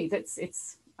I breathe.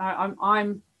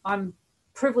 I'm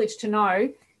privileged to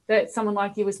know that someone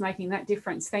like you is making that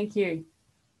difference. Thank you.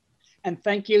 And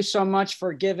thank you so much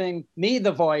for giving me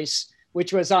the voice,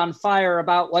 which was on fire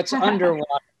about what's underwater.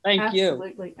 Thank you.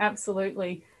 Absolutely,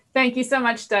 absolutely. Thank you so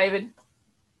much, David.